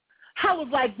 I was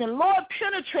like, then Lord,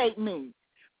 penetrate me.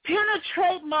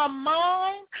 Penetrate my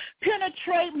mind,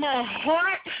 penetrate my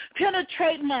heart,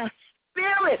 penetrate my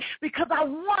spirit, because I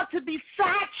want to be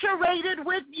saturated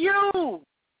with you.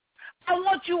 I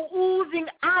want you oozing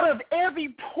out of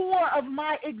every pore of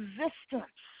my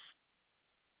existence.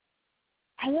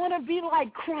 I want to be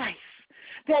like Christ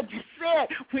that said,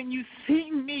 when you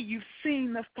see me, you've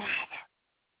seen the Father.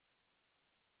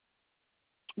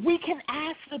 We can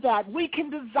ask for that. We can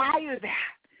desire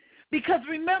that. Because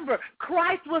remember,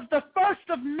 Christ was the first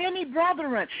of many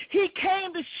brethren. He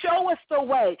came to show us the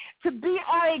way, to be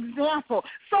our example.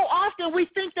 So often we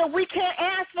think that we can't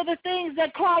ask for the things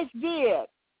that Christ did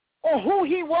or who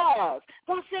he was.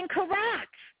 That's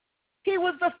incorrect. He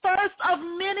was the first of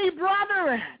many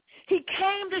brethren. He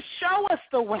came to show us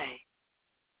the way.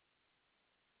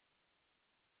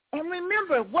 And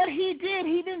remember, what he did,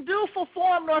 he didn't do for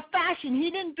form nor fashion.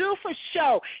 He didn't do for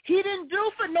show. He didn't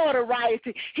do for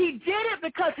notoriety. He did it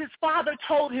because his Father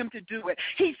told him to do it.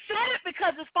 He said it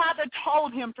because his Father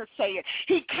told him to say it.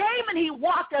 He came and he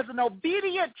walked as an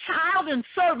obedient child and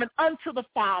servant unto the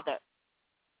Father.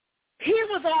 He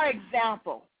was our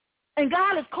example. And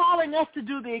God is calling us to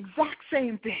do the exact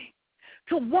same thing,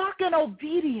 to walk in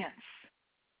obedience,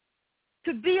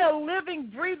 to be a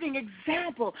living, breathing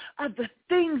example of the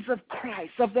things of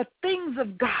Christ, of the things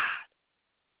of God.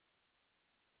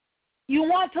 You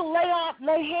want to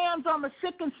lay hands on the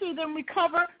sick and see them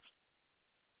recover?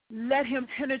 Let him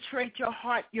penetrate your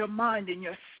heart, your mind, and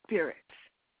your spirit.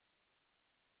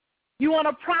 You want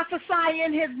to prophesy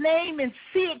in his name and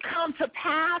see it come to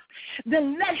pass?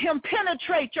 Then let him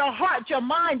penetrate your heart, your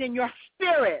mind, and your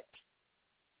spirit.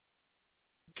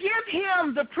 Give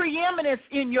him the preeminence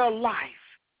in your life.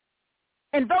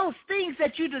 And those things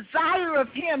that you desire of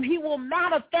him, he will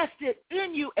manifest it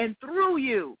in you and through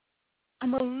you.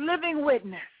 I'm a living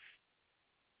witness.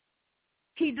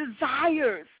 He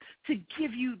desires to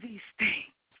give you these things.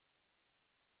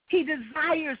 He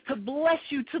desires to bless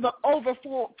you to the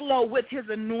overflow with his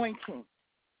anointing.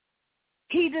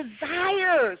 He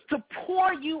desires to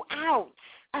pour you out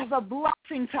as a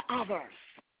blessing to others.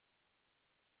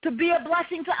 To be a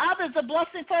blessing to others, a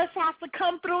blessing first has to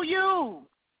come through you.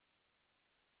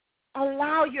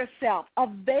 Allow yourself,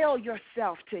 avail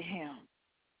yourself to him.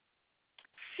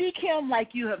 Seek him like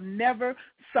you have never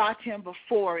sought him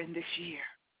before in this year.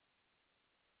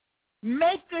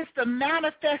 Make this the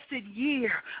manifested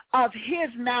year of his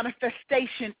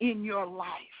manifestation in your life.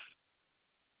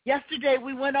 Yesterday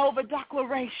we went over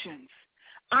declarations.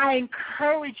 I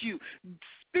encourage you,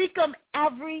 speak them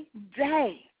every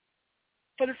day.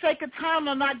 For the sake of time,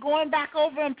 I'm not going back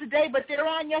over them today, but they're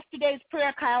on yesterday's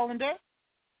prayer calendar.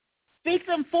 Speak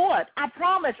them forth. I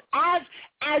promise,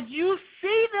 as you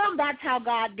see them, that's how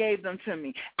God gave them to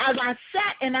me. As I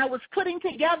sat and I was putting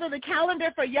together the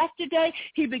calendar for yesterday,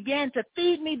 he began to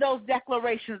feed me those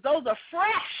declarations. Those are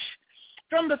fresh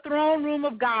from the throne room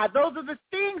of God. Those are the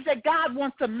things that God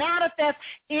wants to manifest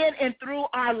in and through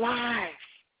our lives.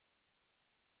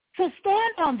 So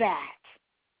stand on that.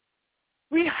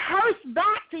 Rehearse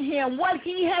back to him what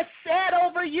he has said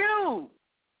over you.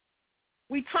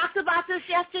 We talked about this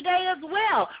yesterday as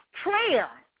well. Prayer.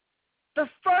 The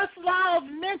first law of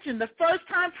mention, the first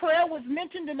time prayer was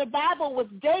mentioned in the Bible was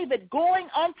David going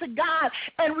unto God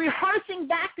and rehearsing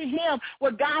back to him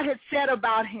what God had said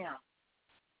about him.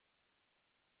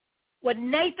 What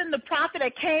Nathan the prophet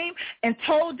had came and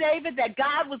told David that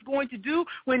God was going to do,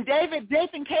 when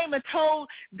Nathan came and told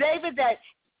David that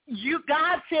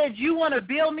God said you want to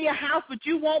build me a house, but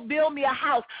you won't build me a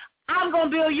house. I'm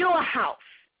going to build you a house.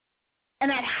 And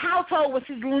that household was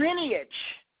his lineage.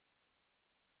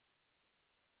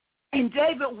 And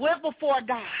David went before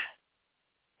God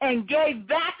and gave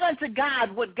back unto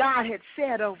God what God had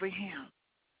said over him.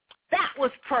 That was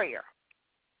prayer.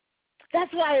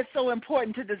 That's why it's so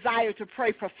important to desire to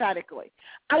pray prophetically.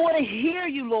 I want to hear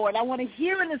you, Lord. I want to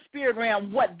hear in the spirit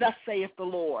realm what thus saith the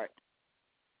Lord.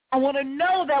 I want to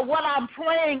know that what I'm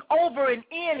praying over and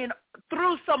in and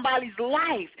through somebody's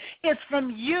life is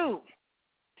from you.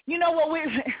 You know what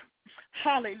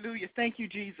hallelujah, thank you,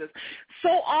 Jesus. So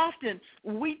often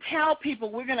we tell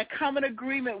people we're going to come in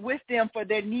agreement with them for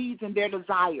their needs and their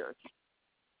desires.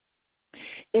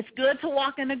 It's good to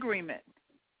walk in agreement,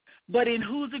 but in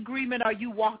whose agreement are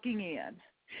you walking in?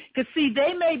 Because, see,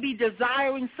 they may be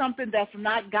desiring something that's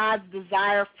not God's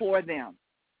desire for them.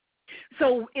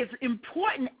 So it's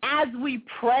important as we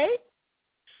pray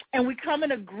and we come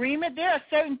in agreement, there are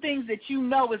certain things that you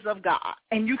know is of God.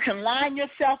 And you can line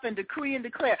yourself and decree and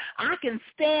declare. I can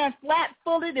stand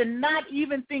flat-footed and not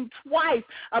even think twice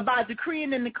about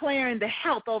decreeing and declaring the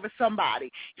health over somebody,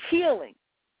 healing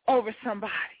over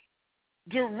somebody,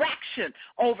 direction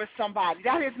over somebody.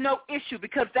 That is no issue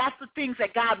because that's the things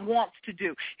that God wants to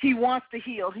do. He wants to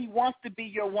heal. He wants to be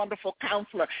your wonderful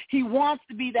counselor. He wants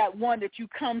to be that one that you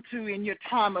come to in your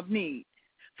time of need.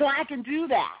 So I can do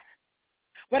that.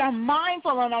 But I'm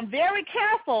mindful and I'm very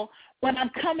careful when I'm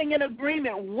coming in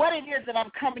agreement what it is that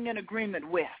I'm coming in agreement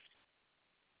with.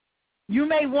 You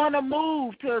may want to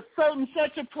move to a certain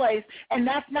such a place, and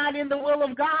that's not in the will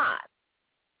of God.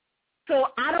 So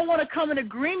I don't want to come in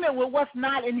agreement with what's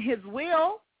not in his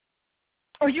will.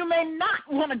 Or you may not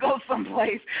want to go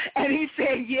someplace, and he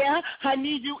said, yeah, I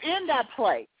need you in that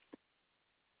place.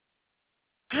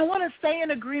 I want to stay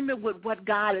in agreement with what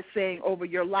God is saying over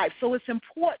your life. So it's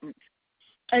important.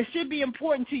 It should be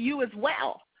important to you as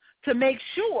well to make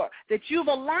sure that you've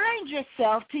aligned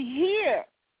yourself to hear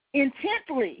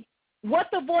intently what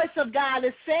the voice of God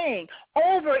is saying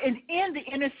over and in the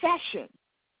intercession.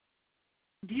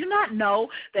 Do you not know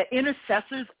that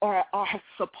intercessors are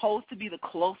supposed to be the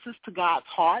closest to God's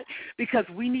heart because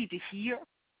we need to hear?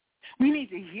 We need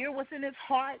to hear what's in his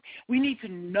heart. We need to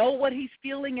know what he's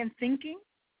feeling and thinking.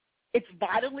 It's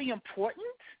vitally important.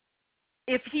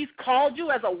 If he's called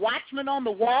you as a watchman on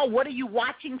the wall, what are you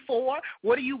watching for?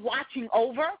 What are you watching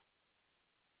over?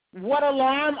 What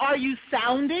alarm are you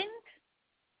sounding?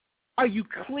 Are you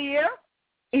clear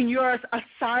in your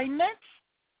assignments?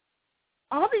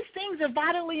 All these things are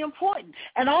vitally important.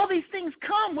 And all these things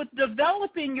come with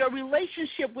developing your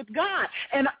relationship with God.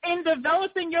 And in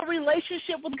developing your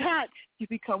relationship with God, you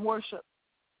become worship.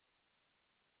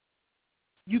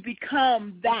 You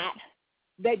become that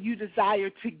you desire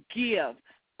to give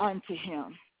unto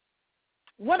him.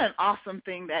 What an awesome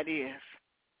thing that is.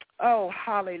 Oh,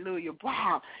 hallelujah.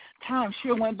 Wow. Time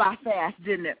sure went by fast,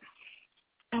 didn't it?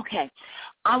 Okay.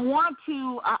 I want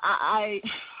to,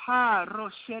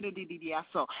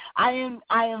 So I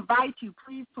invite you,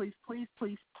 please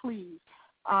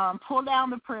pull down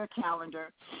the prayer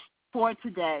calendar for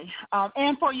today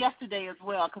and for yesterday as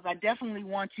well, because I definitely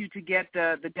want you to get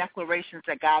the declarations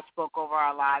that God spoke over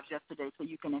our lives yesterday so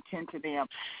you can attend to them.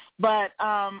 But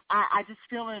I just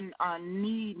feel in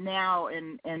need now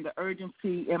and the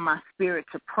urgency in my spirit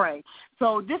to pray.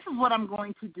 So this is what I'm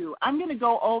going to do. I'm going to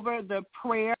go over the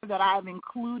prayer that I've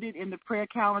included in the prayer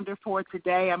calendar for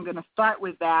today. I'm going to start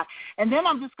with that, and then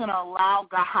I'm just going to allow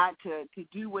God to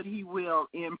do what he will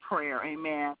in prayer.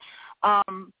 Amen.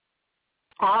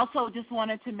 I also just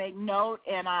wanted to make note,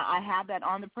 and I have that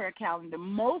on the prayer calendar.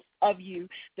 Most of you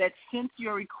that sent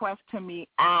your request to me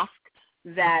ask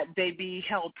that they be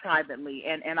held privately,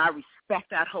 and I respect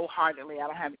that wholeheartedly. I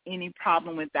don't have any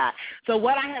problem with that. So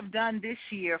what I have done this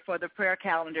year for the prayer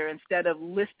calendar, instead of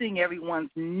listing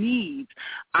everyone's needs,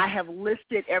 I have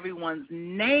listed everyone's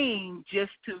name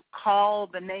just to call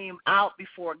the name out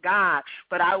before God,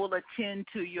 but I will attend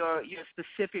to your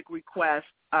specific request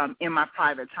in my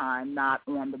private time, not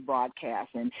on the broadcast.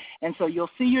 And so you'll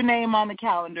see your name on the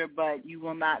calendar, but you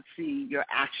will not see your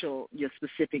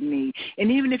specific need.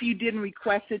 And even if you didn't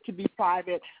request it to be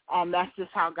private, that's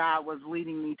just how God was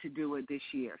leading me to do it this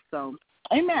year. So,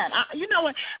 amen. You know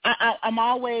what? I'm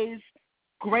always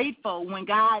grateful when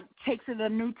God takes it a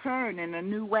new turn in a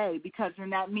new way, because then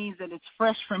that means that it's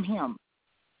fresh from him.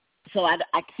 So I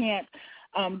can't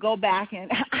go back, and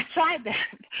I tried that.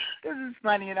 This is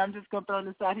funny, and I'm just going to throw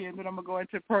this out here, and then I'm going to go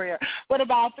into prayer. But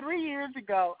about 3 years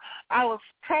ago, I was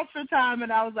pressed for time,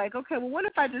 and I was like, okay, well, what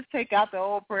if I just take out the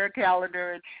old prayer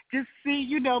calendar and just see,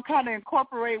 kind of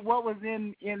incorporate what was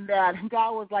in that? And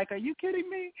God was like, are you kidding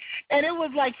me? And it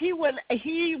was like he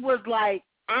was like,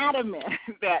 adamant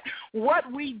that what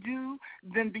we do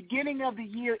the beginning of the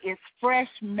year is fresh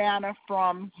manna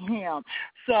from him.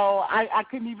 So I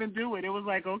couldn't even do it. It was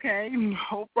like, okay,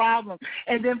 no problem.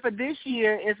 And then for this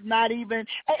year, it's not even,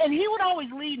 and he would always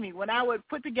lead me. When I would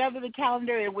put together the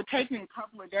calendar, it would take me a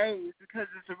couple of days, because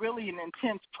it's really an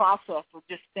intense process of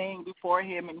just staying before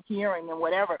him and hearing and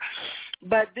whatever.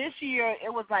 But this year,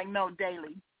 it was like, no,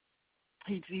 daily.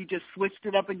 He just switched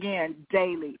it up again,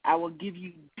 daily. I will give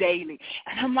you daily.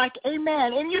 And I'm like,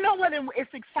 amen. And you know what? It's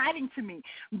exciting to me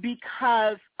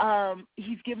because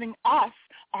he's giving us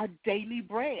our daily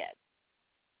bread.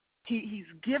 He's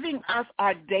giving us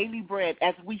our daily bread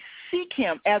as we seek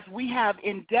him, as we have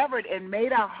endeavored and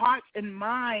made our hearts and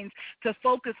minds to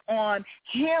focus on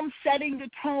him setting the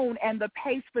tone and the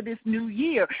pace for this new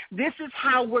year. This is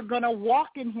how we're going to walk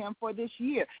in him for this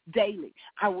year, daily.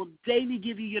 I will daily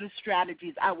give you your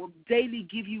strategies. I will daily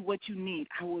give you what you need.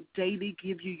 I will daily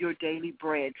give you your daily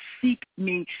bread. Seek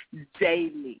me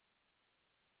daily,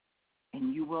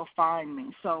 and you will find me.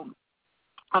 So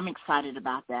I'm excited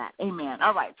about that. Amen.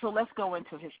 All right, so let's go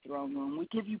into his throne room. We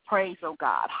give you praise, oh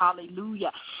God. Hallelujah.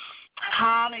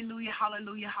 Hallelujah,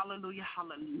 hallelujah, hallelujah,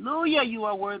 hallelujah. You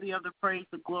are worthy of the praise,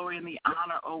 the glory, and the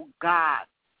honor, oh God.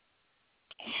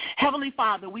 Heavenly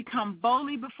Father, we come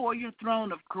boldly before your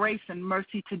throne of grace and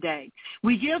mercy today.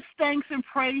 We give thanks and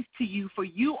praise to you, for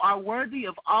you are worthy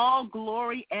of all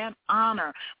glory and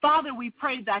honor. Father, we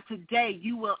pray that today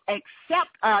you will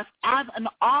accept us as an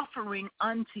offering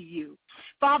unto you.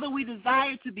 Father, we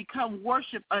desire to become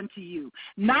worship unto you,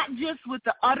 not just with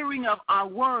the uttering of our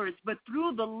words, but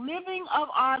through the living of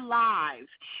our lives.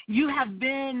 You have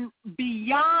been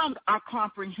beyond our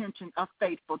comprehension of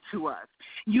faithful to us.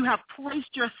 You have placed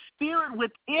your spirit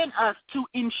within us to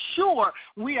ensure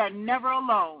we are never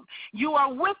alone. You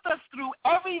are with us through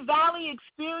every valley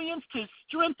experience to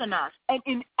strengthen us, and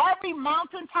in every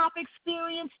mountaintop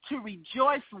experience to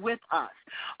rejoice with us.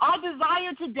 Our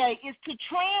desire today is to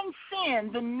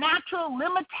transcend the natural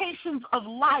limitations of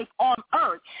life on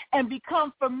earth and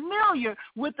become familiar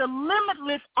with the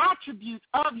limitless attributes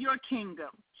of your kingdom.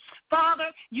 Father,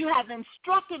 you have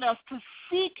instructed us to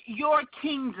seek your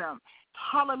kingdom.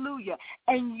 Hallelujah.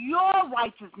 And your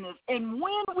righteousness. And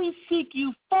when we seek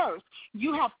you first,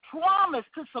 you have promised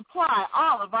to supply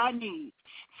all of our needs.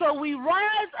 So we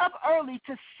rise up early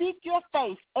to seek your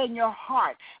face and your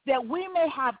heart, that we may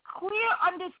have clear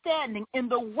understanding in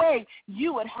the way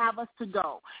you would have us to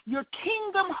go. Your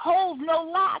kingdom holds no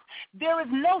lack. There is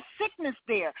no sickness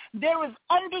there. There is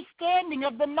understanding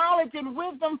of the knowledge and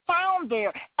wisdom found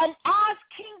there. And as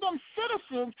kingdom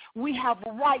citizens, we have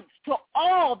rights to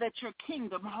all that your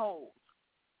kingdom holds.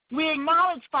 We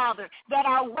acknowledge, Father, that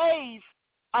our ways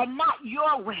are not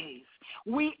your ways.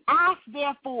 We ask,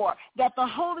 therefore, that the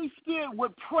Holy Spirit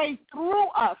would pray through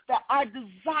us, that our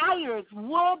desires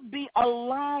will be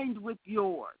aligned with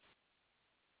yours.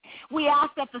 We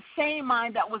ask that the same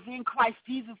mind that was in Christ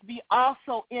Jesus be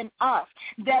also in us,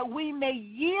 that we may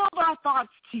yield our thoughts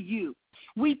to you.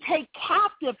 We take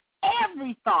captive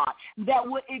every thought that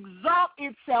would exalt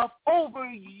itself over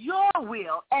your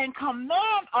will and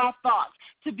command our thoughts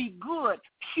to be good,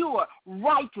 pure,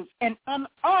 righteous, and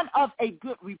of a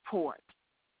good report.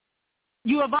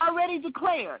 You have already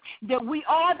declared that we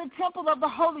are the temple of the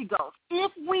Holy Ghost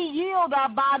if we yield our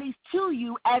bodies to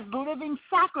you as living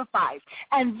sacrifice,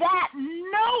 and that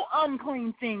no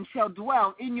unclean thing shall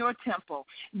dwell in your temple.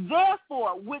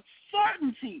 Therefore, with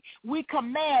certainty, we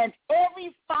command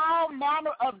every foul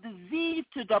manner of disease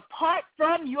to depart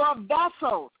from your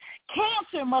vessels.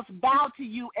 Cancer must bow to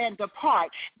you and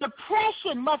depart.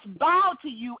 Depression must bow to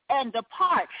you and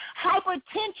depart.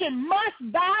 Hypertension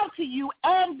must bow to you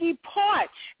and depart.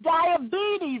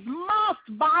 Diabetes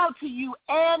must bow to you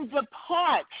and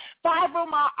depart.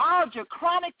 Fibromyalgia,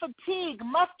 chronic fatigue,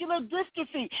 muscular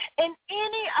dystrophy, and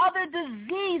any other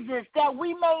diseases that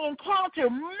we may encounter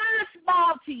must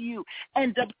bow to you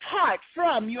and depart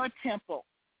from your temple.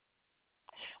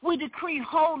 We decree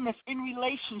wholeness in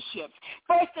relationships,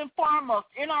 first and foremost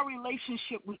in our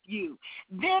relationship with you,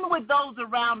 then with those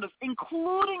around us,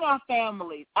 including our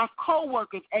families, our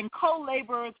co-workers, and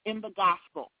co-laborers in the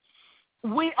gospel.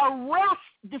 We arrest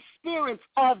the spirits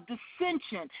of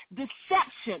dissension,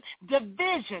 deception,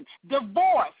 division,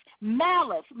 divorce,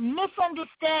 malice,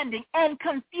 misunderstanding, and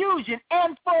confusion,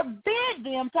 and forbid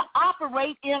them to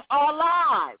operate in our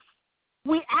lives.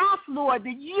 We ask, Lord,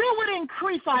 that you would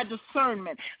increase our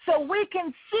discernment so we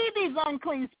can see these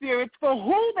unclean spirits for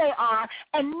who they are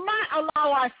and not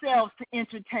allow ourselves to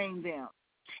entertain them.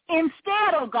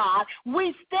 Instead, oh God,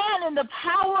 we stand in the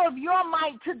power of your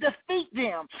might to defeat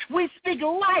them. We speak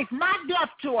life, not death,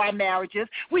 to our marriages.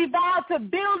 We vow to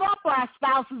build up our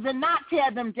spouses and not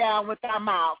tear them down with our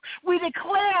mouths. We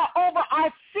declare over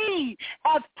our seed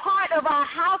as part of our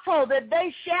household that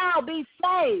they shall be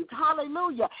saved.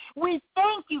 Hallelujah. We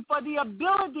thank you for the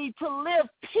ability to live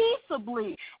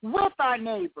peaceably with our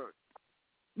neighbors.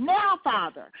 Now,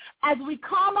 Father, as we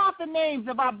call out the names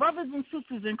of our brothers and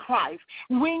sisters in Christ,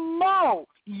 we know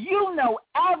you know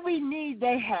every need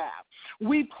they have.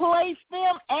 We place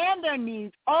them and their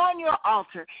needs on your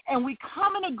altar, and we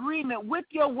come in agreement with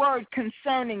your word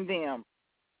concerning them.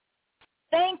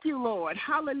 Thank you, Lord,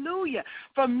 hallelujah,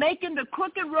 for making the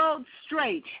crooked road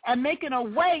straight and making a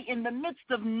way in the midst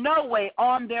of no way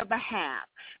on their behalf.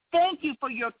 Thank you for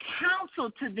your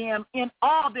counsel to them in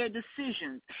all their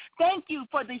decisions. Thank you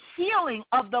for the healing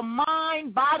of the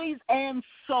mind, bodies, and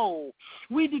soul.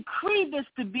 We decree this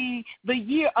to be the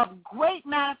year of great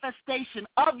manifestation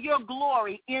of your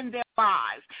glory in their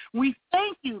lives. We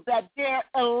thank you that their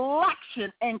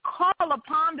election and call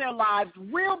upon their lives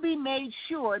will be made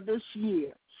sure this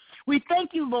year. We thank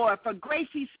you, Lord, for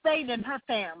Gracie Spade and her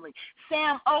family,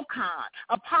 Sam Ocon,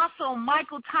 Apostle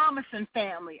Michael Thomas and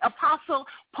family, Apostle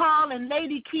Paul and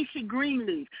Lady Keisha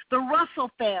Greenleaf, the Russell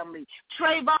family,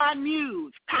 Trayvon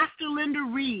Muse, Pastor Linda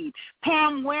Reed,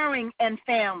 Pam Waring and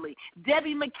family,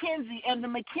 Debbie McKenzie and the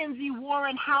McKenzie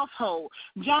Warren household,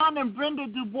 John and Brenda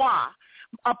Dubois,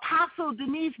 Apostle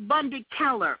Denise Bundy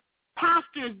Keller,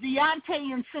 Pastors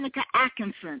Deontay and Seneca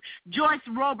Atkinson, Joyce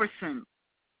Roberson,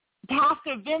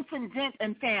 Pastor Vincent Dent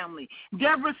and family,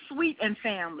 Deborah Sweet and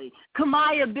family,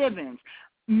 Kamaya Bivens,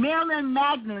 Marilyn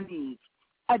Magnanese,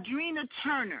 Adrena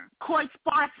Turner, Coy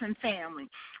Sparks and family,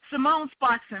 Simone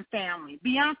Sparks and family,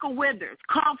 Bianca Withers,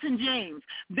 Carlton James,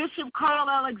 Bishop Carl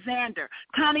Alexander,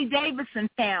 Connie Davis and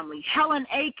family, Helen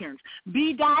Akins,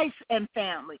 B. Dice and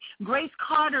family, Grace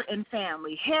Carter and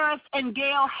family, Harris and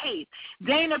Gail Hayes,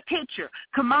 Dana Pitcher,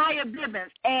 Kamaya Bivens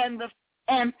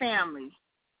and family,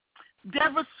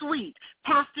 Deborah Sweet,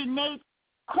 Pastor Nate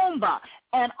Kumba,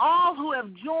 and all who have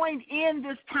joined in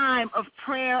this time of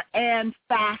prayer and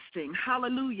fasting.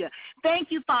 Hallelujah.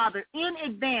 Thank you, Father, in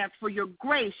advance for your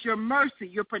grace, your mercy,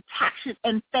 your protection,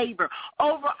 and favor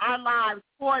over our lives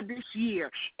for this year.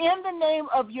 In the name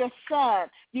of your Son,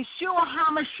 Yeshua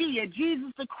HaMashiach,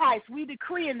 Jesus the Christ, we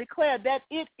decree and declare that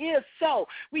it is so.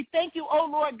 We thank you, oh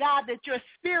Lord God, that your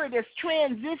spirit is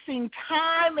transitioning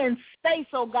time and space,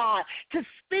 oh God, to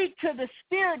speak to the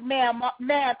spirit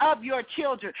man of your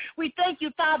children. We thank you,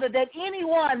 Father, that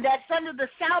anyone that's under the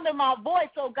sound of my voice,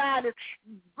 oh God, is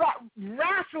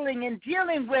wrestling and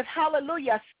dealing with,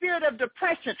 hallelujah, a spirit of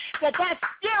depression, that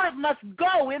spirit must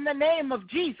go in the name of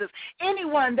Jesus.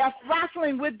 Anyone that's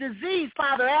wrestling with disease,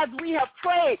 Father, as we have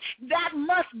prayed, that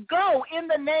must go in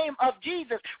the name of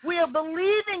Jesus. We are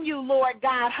believing you, Lord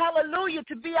God, hallelujah,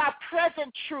 to be our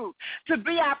present truth, to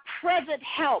be our present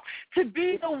help, to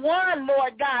be the one,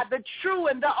 Lord God, the true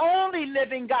and the only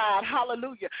living God,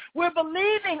 hallelujah. We're believing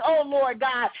believing, oh Lord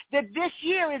God, that this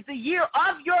year is the year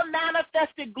of your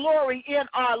manifested glory in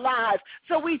our lives.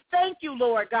 So we thank you,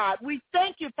 Lord God. We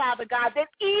thank you, Father God, that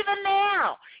even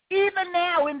now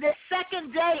in this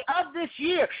second day of this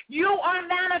year, you are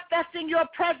manifesting your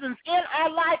presence in our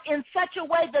life in such a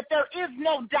way that there is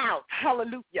no doubt,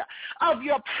 hallelujah, of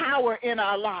your power in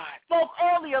our lives. Spoke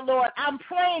earlier, Lord, I'm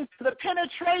praying for the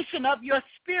penetration of your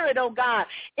spirit, oh God,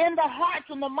 in the hearts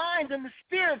and the minds and the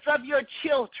spirits of your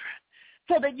children,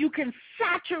 so that you can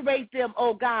saturate them,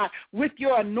 oh God, with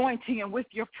your anointing and with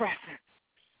your presence.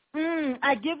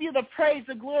 I give you the praise,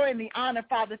 the glory, and the honor,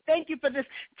 Father. Thank you for this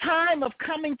time of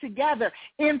coming together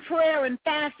in prayer and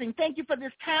fasting. Thank you for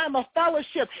this time of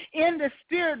fellowship in the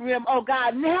spirit realm, oh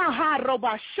God. Now,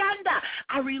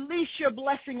 I release your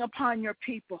blessing upon your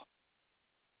people.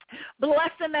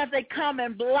 Bless them as they come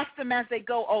and bless them as they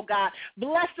go, oh God.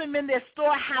 Bless them in their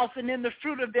storehouse and in the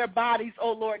fruit of their bodies,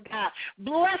 oh Lord God.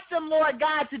 Bless them, Lord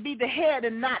God, to be the head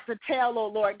and not the tail, oh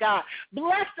Lord God.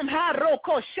 Bless them,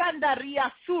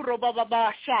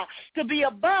 to be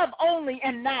above only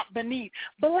and not beneath.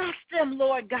 Bless them,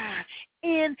 Lord God,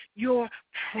 in your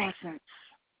presence.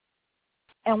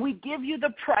 And we give you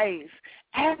the praise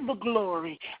and the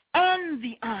glory and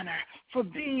the honor for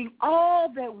being all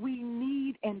that we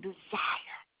need and desire.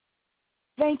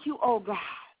 Thank you, oh God.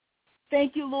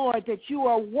 Thank you, Lord, that you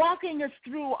are walking us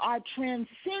through our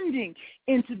transcending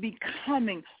into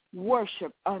becoming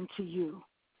worship unto you.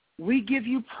 We give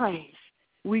you praise.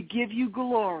 We give you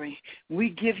glory. We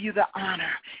give you the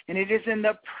honor. And it is in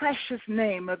the precious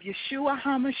name of Yeshua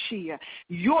HaMashiach,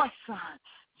 your Son,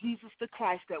 Jesus the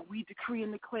Christ, that we decree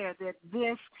and declare that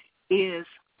this is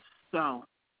so.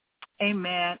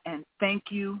 Amen, and thank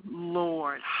you,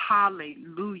 Lord.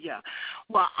 Hallelujah.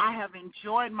 Well, I have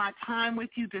enjoyed my time with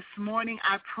you this morning.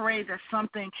 I pray that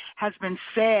something has been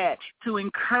said to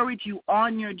encourage you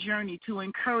on your journey, to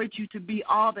encourage you to be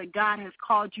all that God has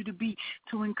called you to be,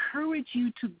 to encourage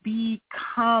you to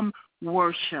become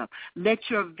worship. Let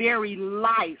your very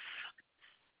life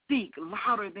speak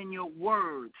louder than your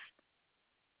words,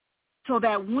 so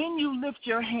that when you lift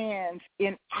your hands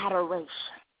in adoration,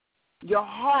 your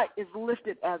heart is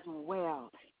lifted as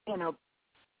well in a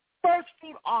first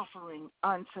fruit offering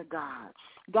unto God.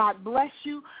 God bless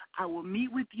you. I will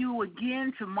meet with you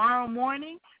again tomorrow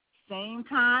morning, same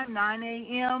time, 9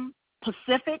 a.m.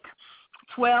 Pacific,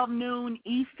 12 noon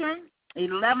Eastern,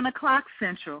 11 o'clock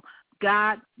Central.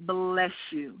 God bless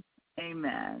you.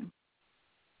 Amen.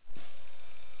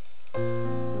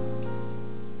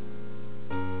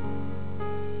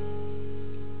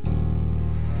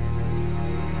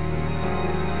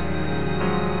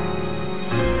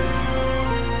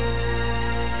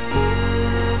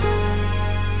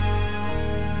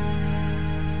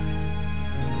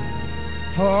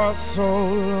 For so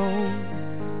long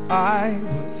I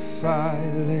was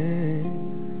silent.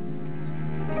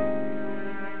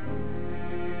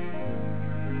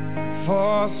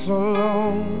 For so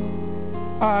long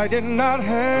I did not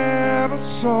have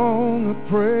a song to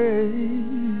praise.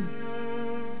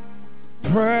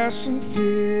 Depression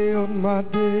filled my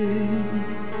days,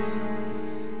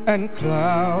 and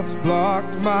clouds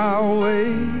blocked my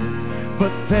way.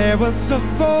 But there was a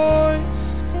voice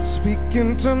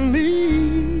speaking to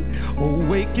me,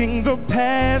 awaking the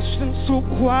passion so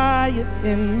quiet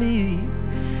in me,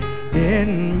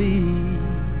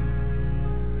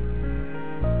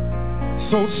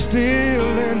 so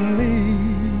still in me.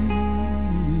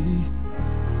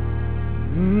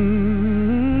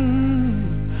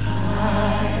 I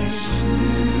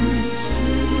choose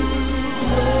to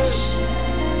worship.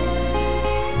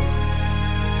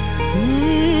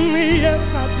 Yes,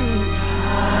 I do.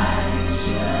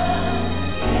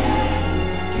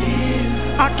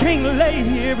 I can't lay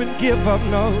here and give up,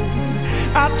 no.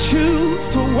 I choose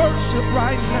to worship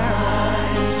right now.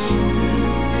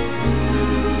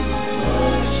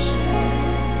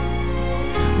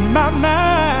 My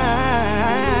mind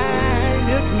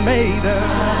is made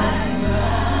up.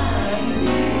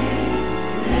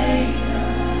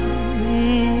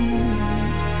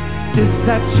 Is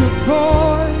that your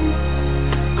voice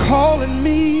calling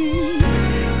me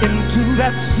into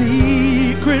that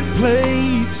secret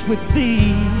place with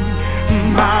thee?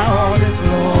 My heart is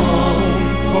long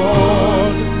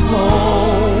for this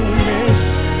moment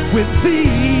with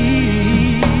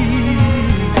thee.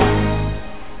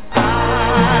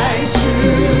 I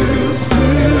choose to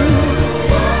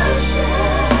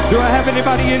worship. Do I have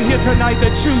anybody in here tonight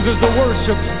that chooses to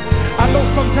worship? I know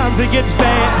sometimes it gets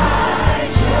bad.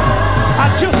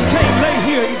 I just can't lay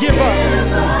here and give up.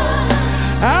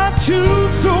 I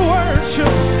choose to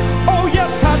worship. Oh, yes,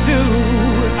 I do.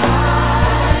 I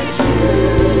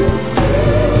choose.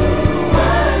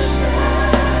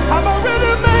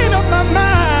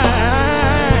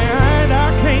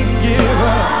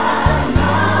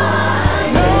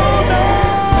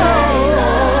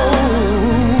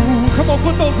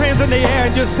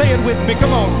 just say it with me.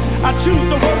 Come on. I choose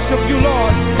to worship you, Lord.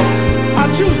 I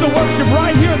choose to worship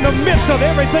right here in the midst of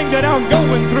everything that I'm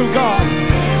going through, God.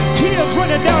 Tears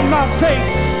running down my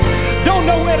face. Don't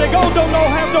know where to go, don't know,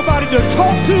 have nobody to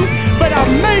talk to, but I've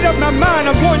made up my mind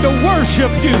I'm going to worship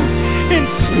you in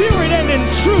spirit and in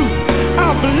truth.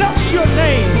 I bless your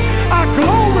name. I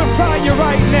glorify you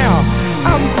right now.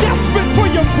 I'm desperate for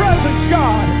your presence,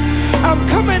 God. I'm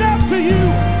coming after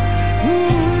you.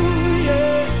 Ooh,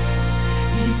 yeah.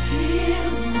 He's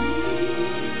healing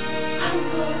me. I'm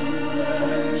going to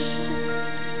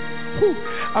worship. Ooh,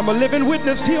 I'm a living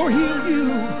witness. He'll heal you.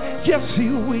 Yes, he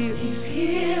will. He's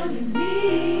healing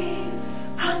me.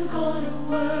 I'm going to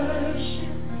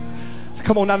worship.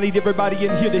 Come on, I need everybody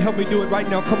in here to help me do it right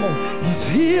now. Come on. He's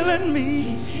healing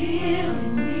me. He's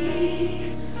healing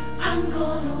me. I'm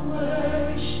going to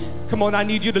worship. Come on, I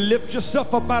need you to lift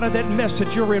yourself up out of that mess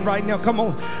that you're in right now. Come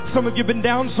on. Some of you have been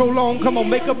down so long. Come on,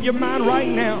 make up your mind right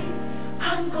now.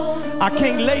 I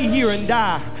can't lay here and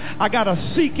die. I got to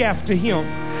seek after him.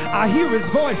 I hear his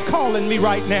voice calling me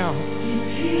right now.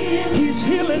 He's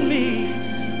healing me.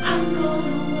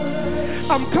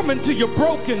 I'm coming to you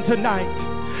broken tonight.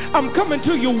 I'm coming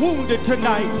to you wounded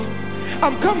tonight.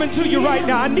 I'm coming to you right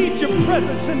now. I need your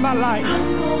presence in my life.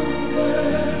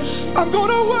 I'm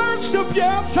going to worship.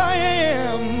 Yes, I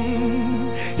am.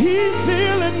 He's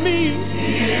healing me.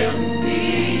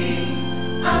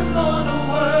 I'm going to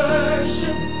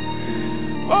worship.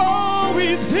 Oh,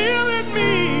 he's healing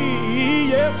me.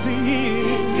 Yes, he is.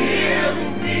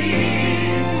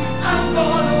 I'm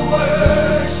gonna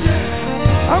worship.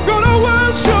 I'm gonna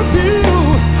worship you.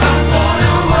 I'm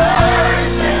gonna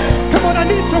worship. Come on, I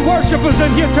need some worshipers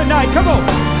in here tonight. Come on.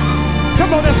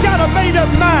 Come on, that's got a made up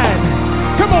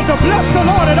mind. Come on, to bless the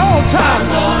Lord at all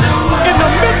times. In the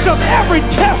midst of every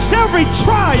test, every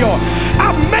trial,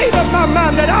 I've made up my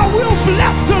mind that I will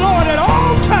bless the Lord at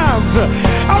all times.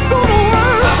 I'm gonna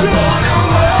worship.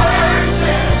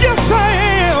 Yes, I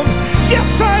am. Yes,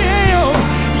 I am.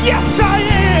 Yes, I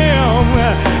am.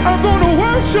 I'm going to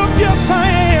worship. Yes, I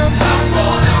am.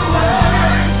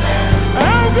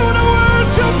 I'm going to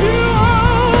worship you,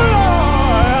 oh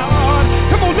Lord.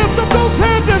 Come on, lift up those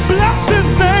hands and bless his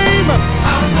name.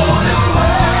 I'm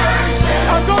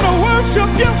going to worship.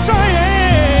 Yes, I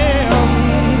am.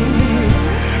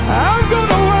 I'm going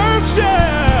to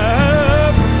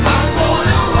worship.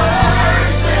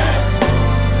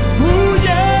 Ooh,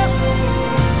 yeah.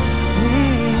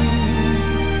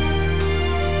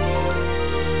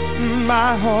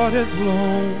 My heart is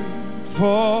long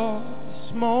for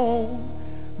this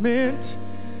moment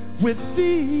with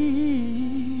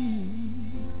thee.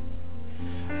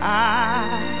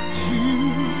 I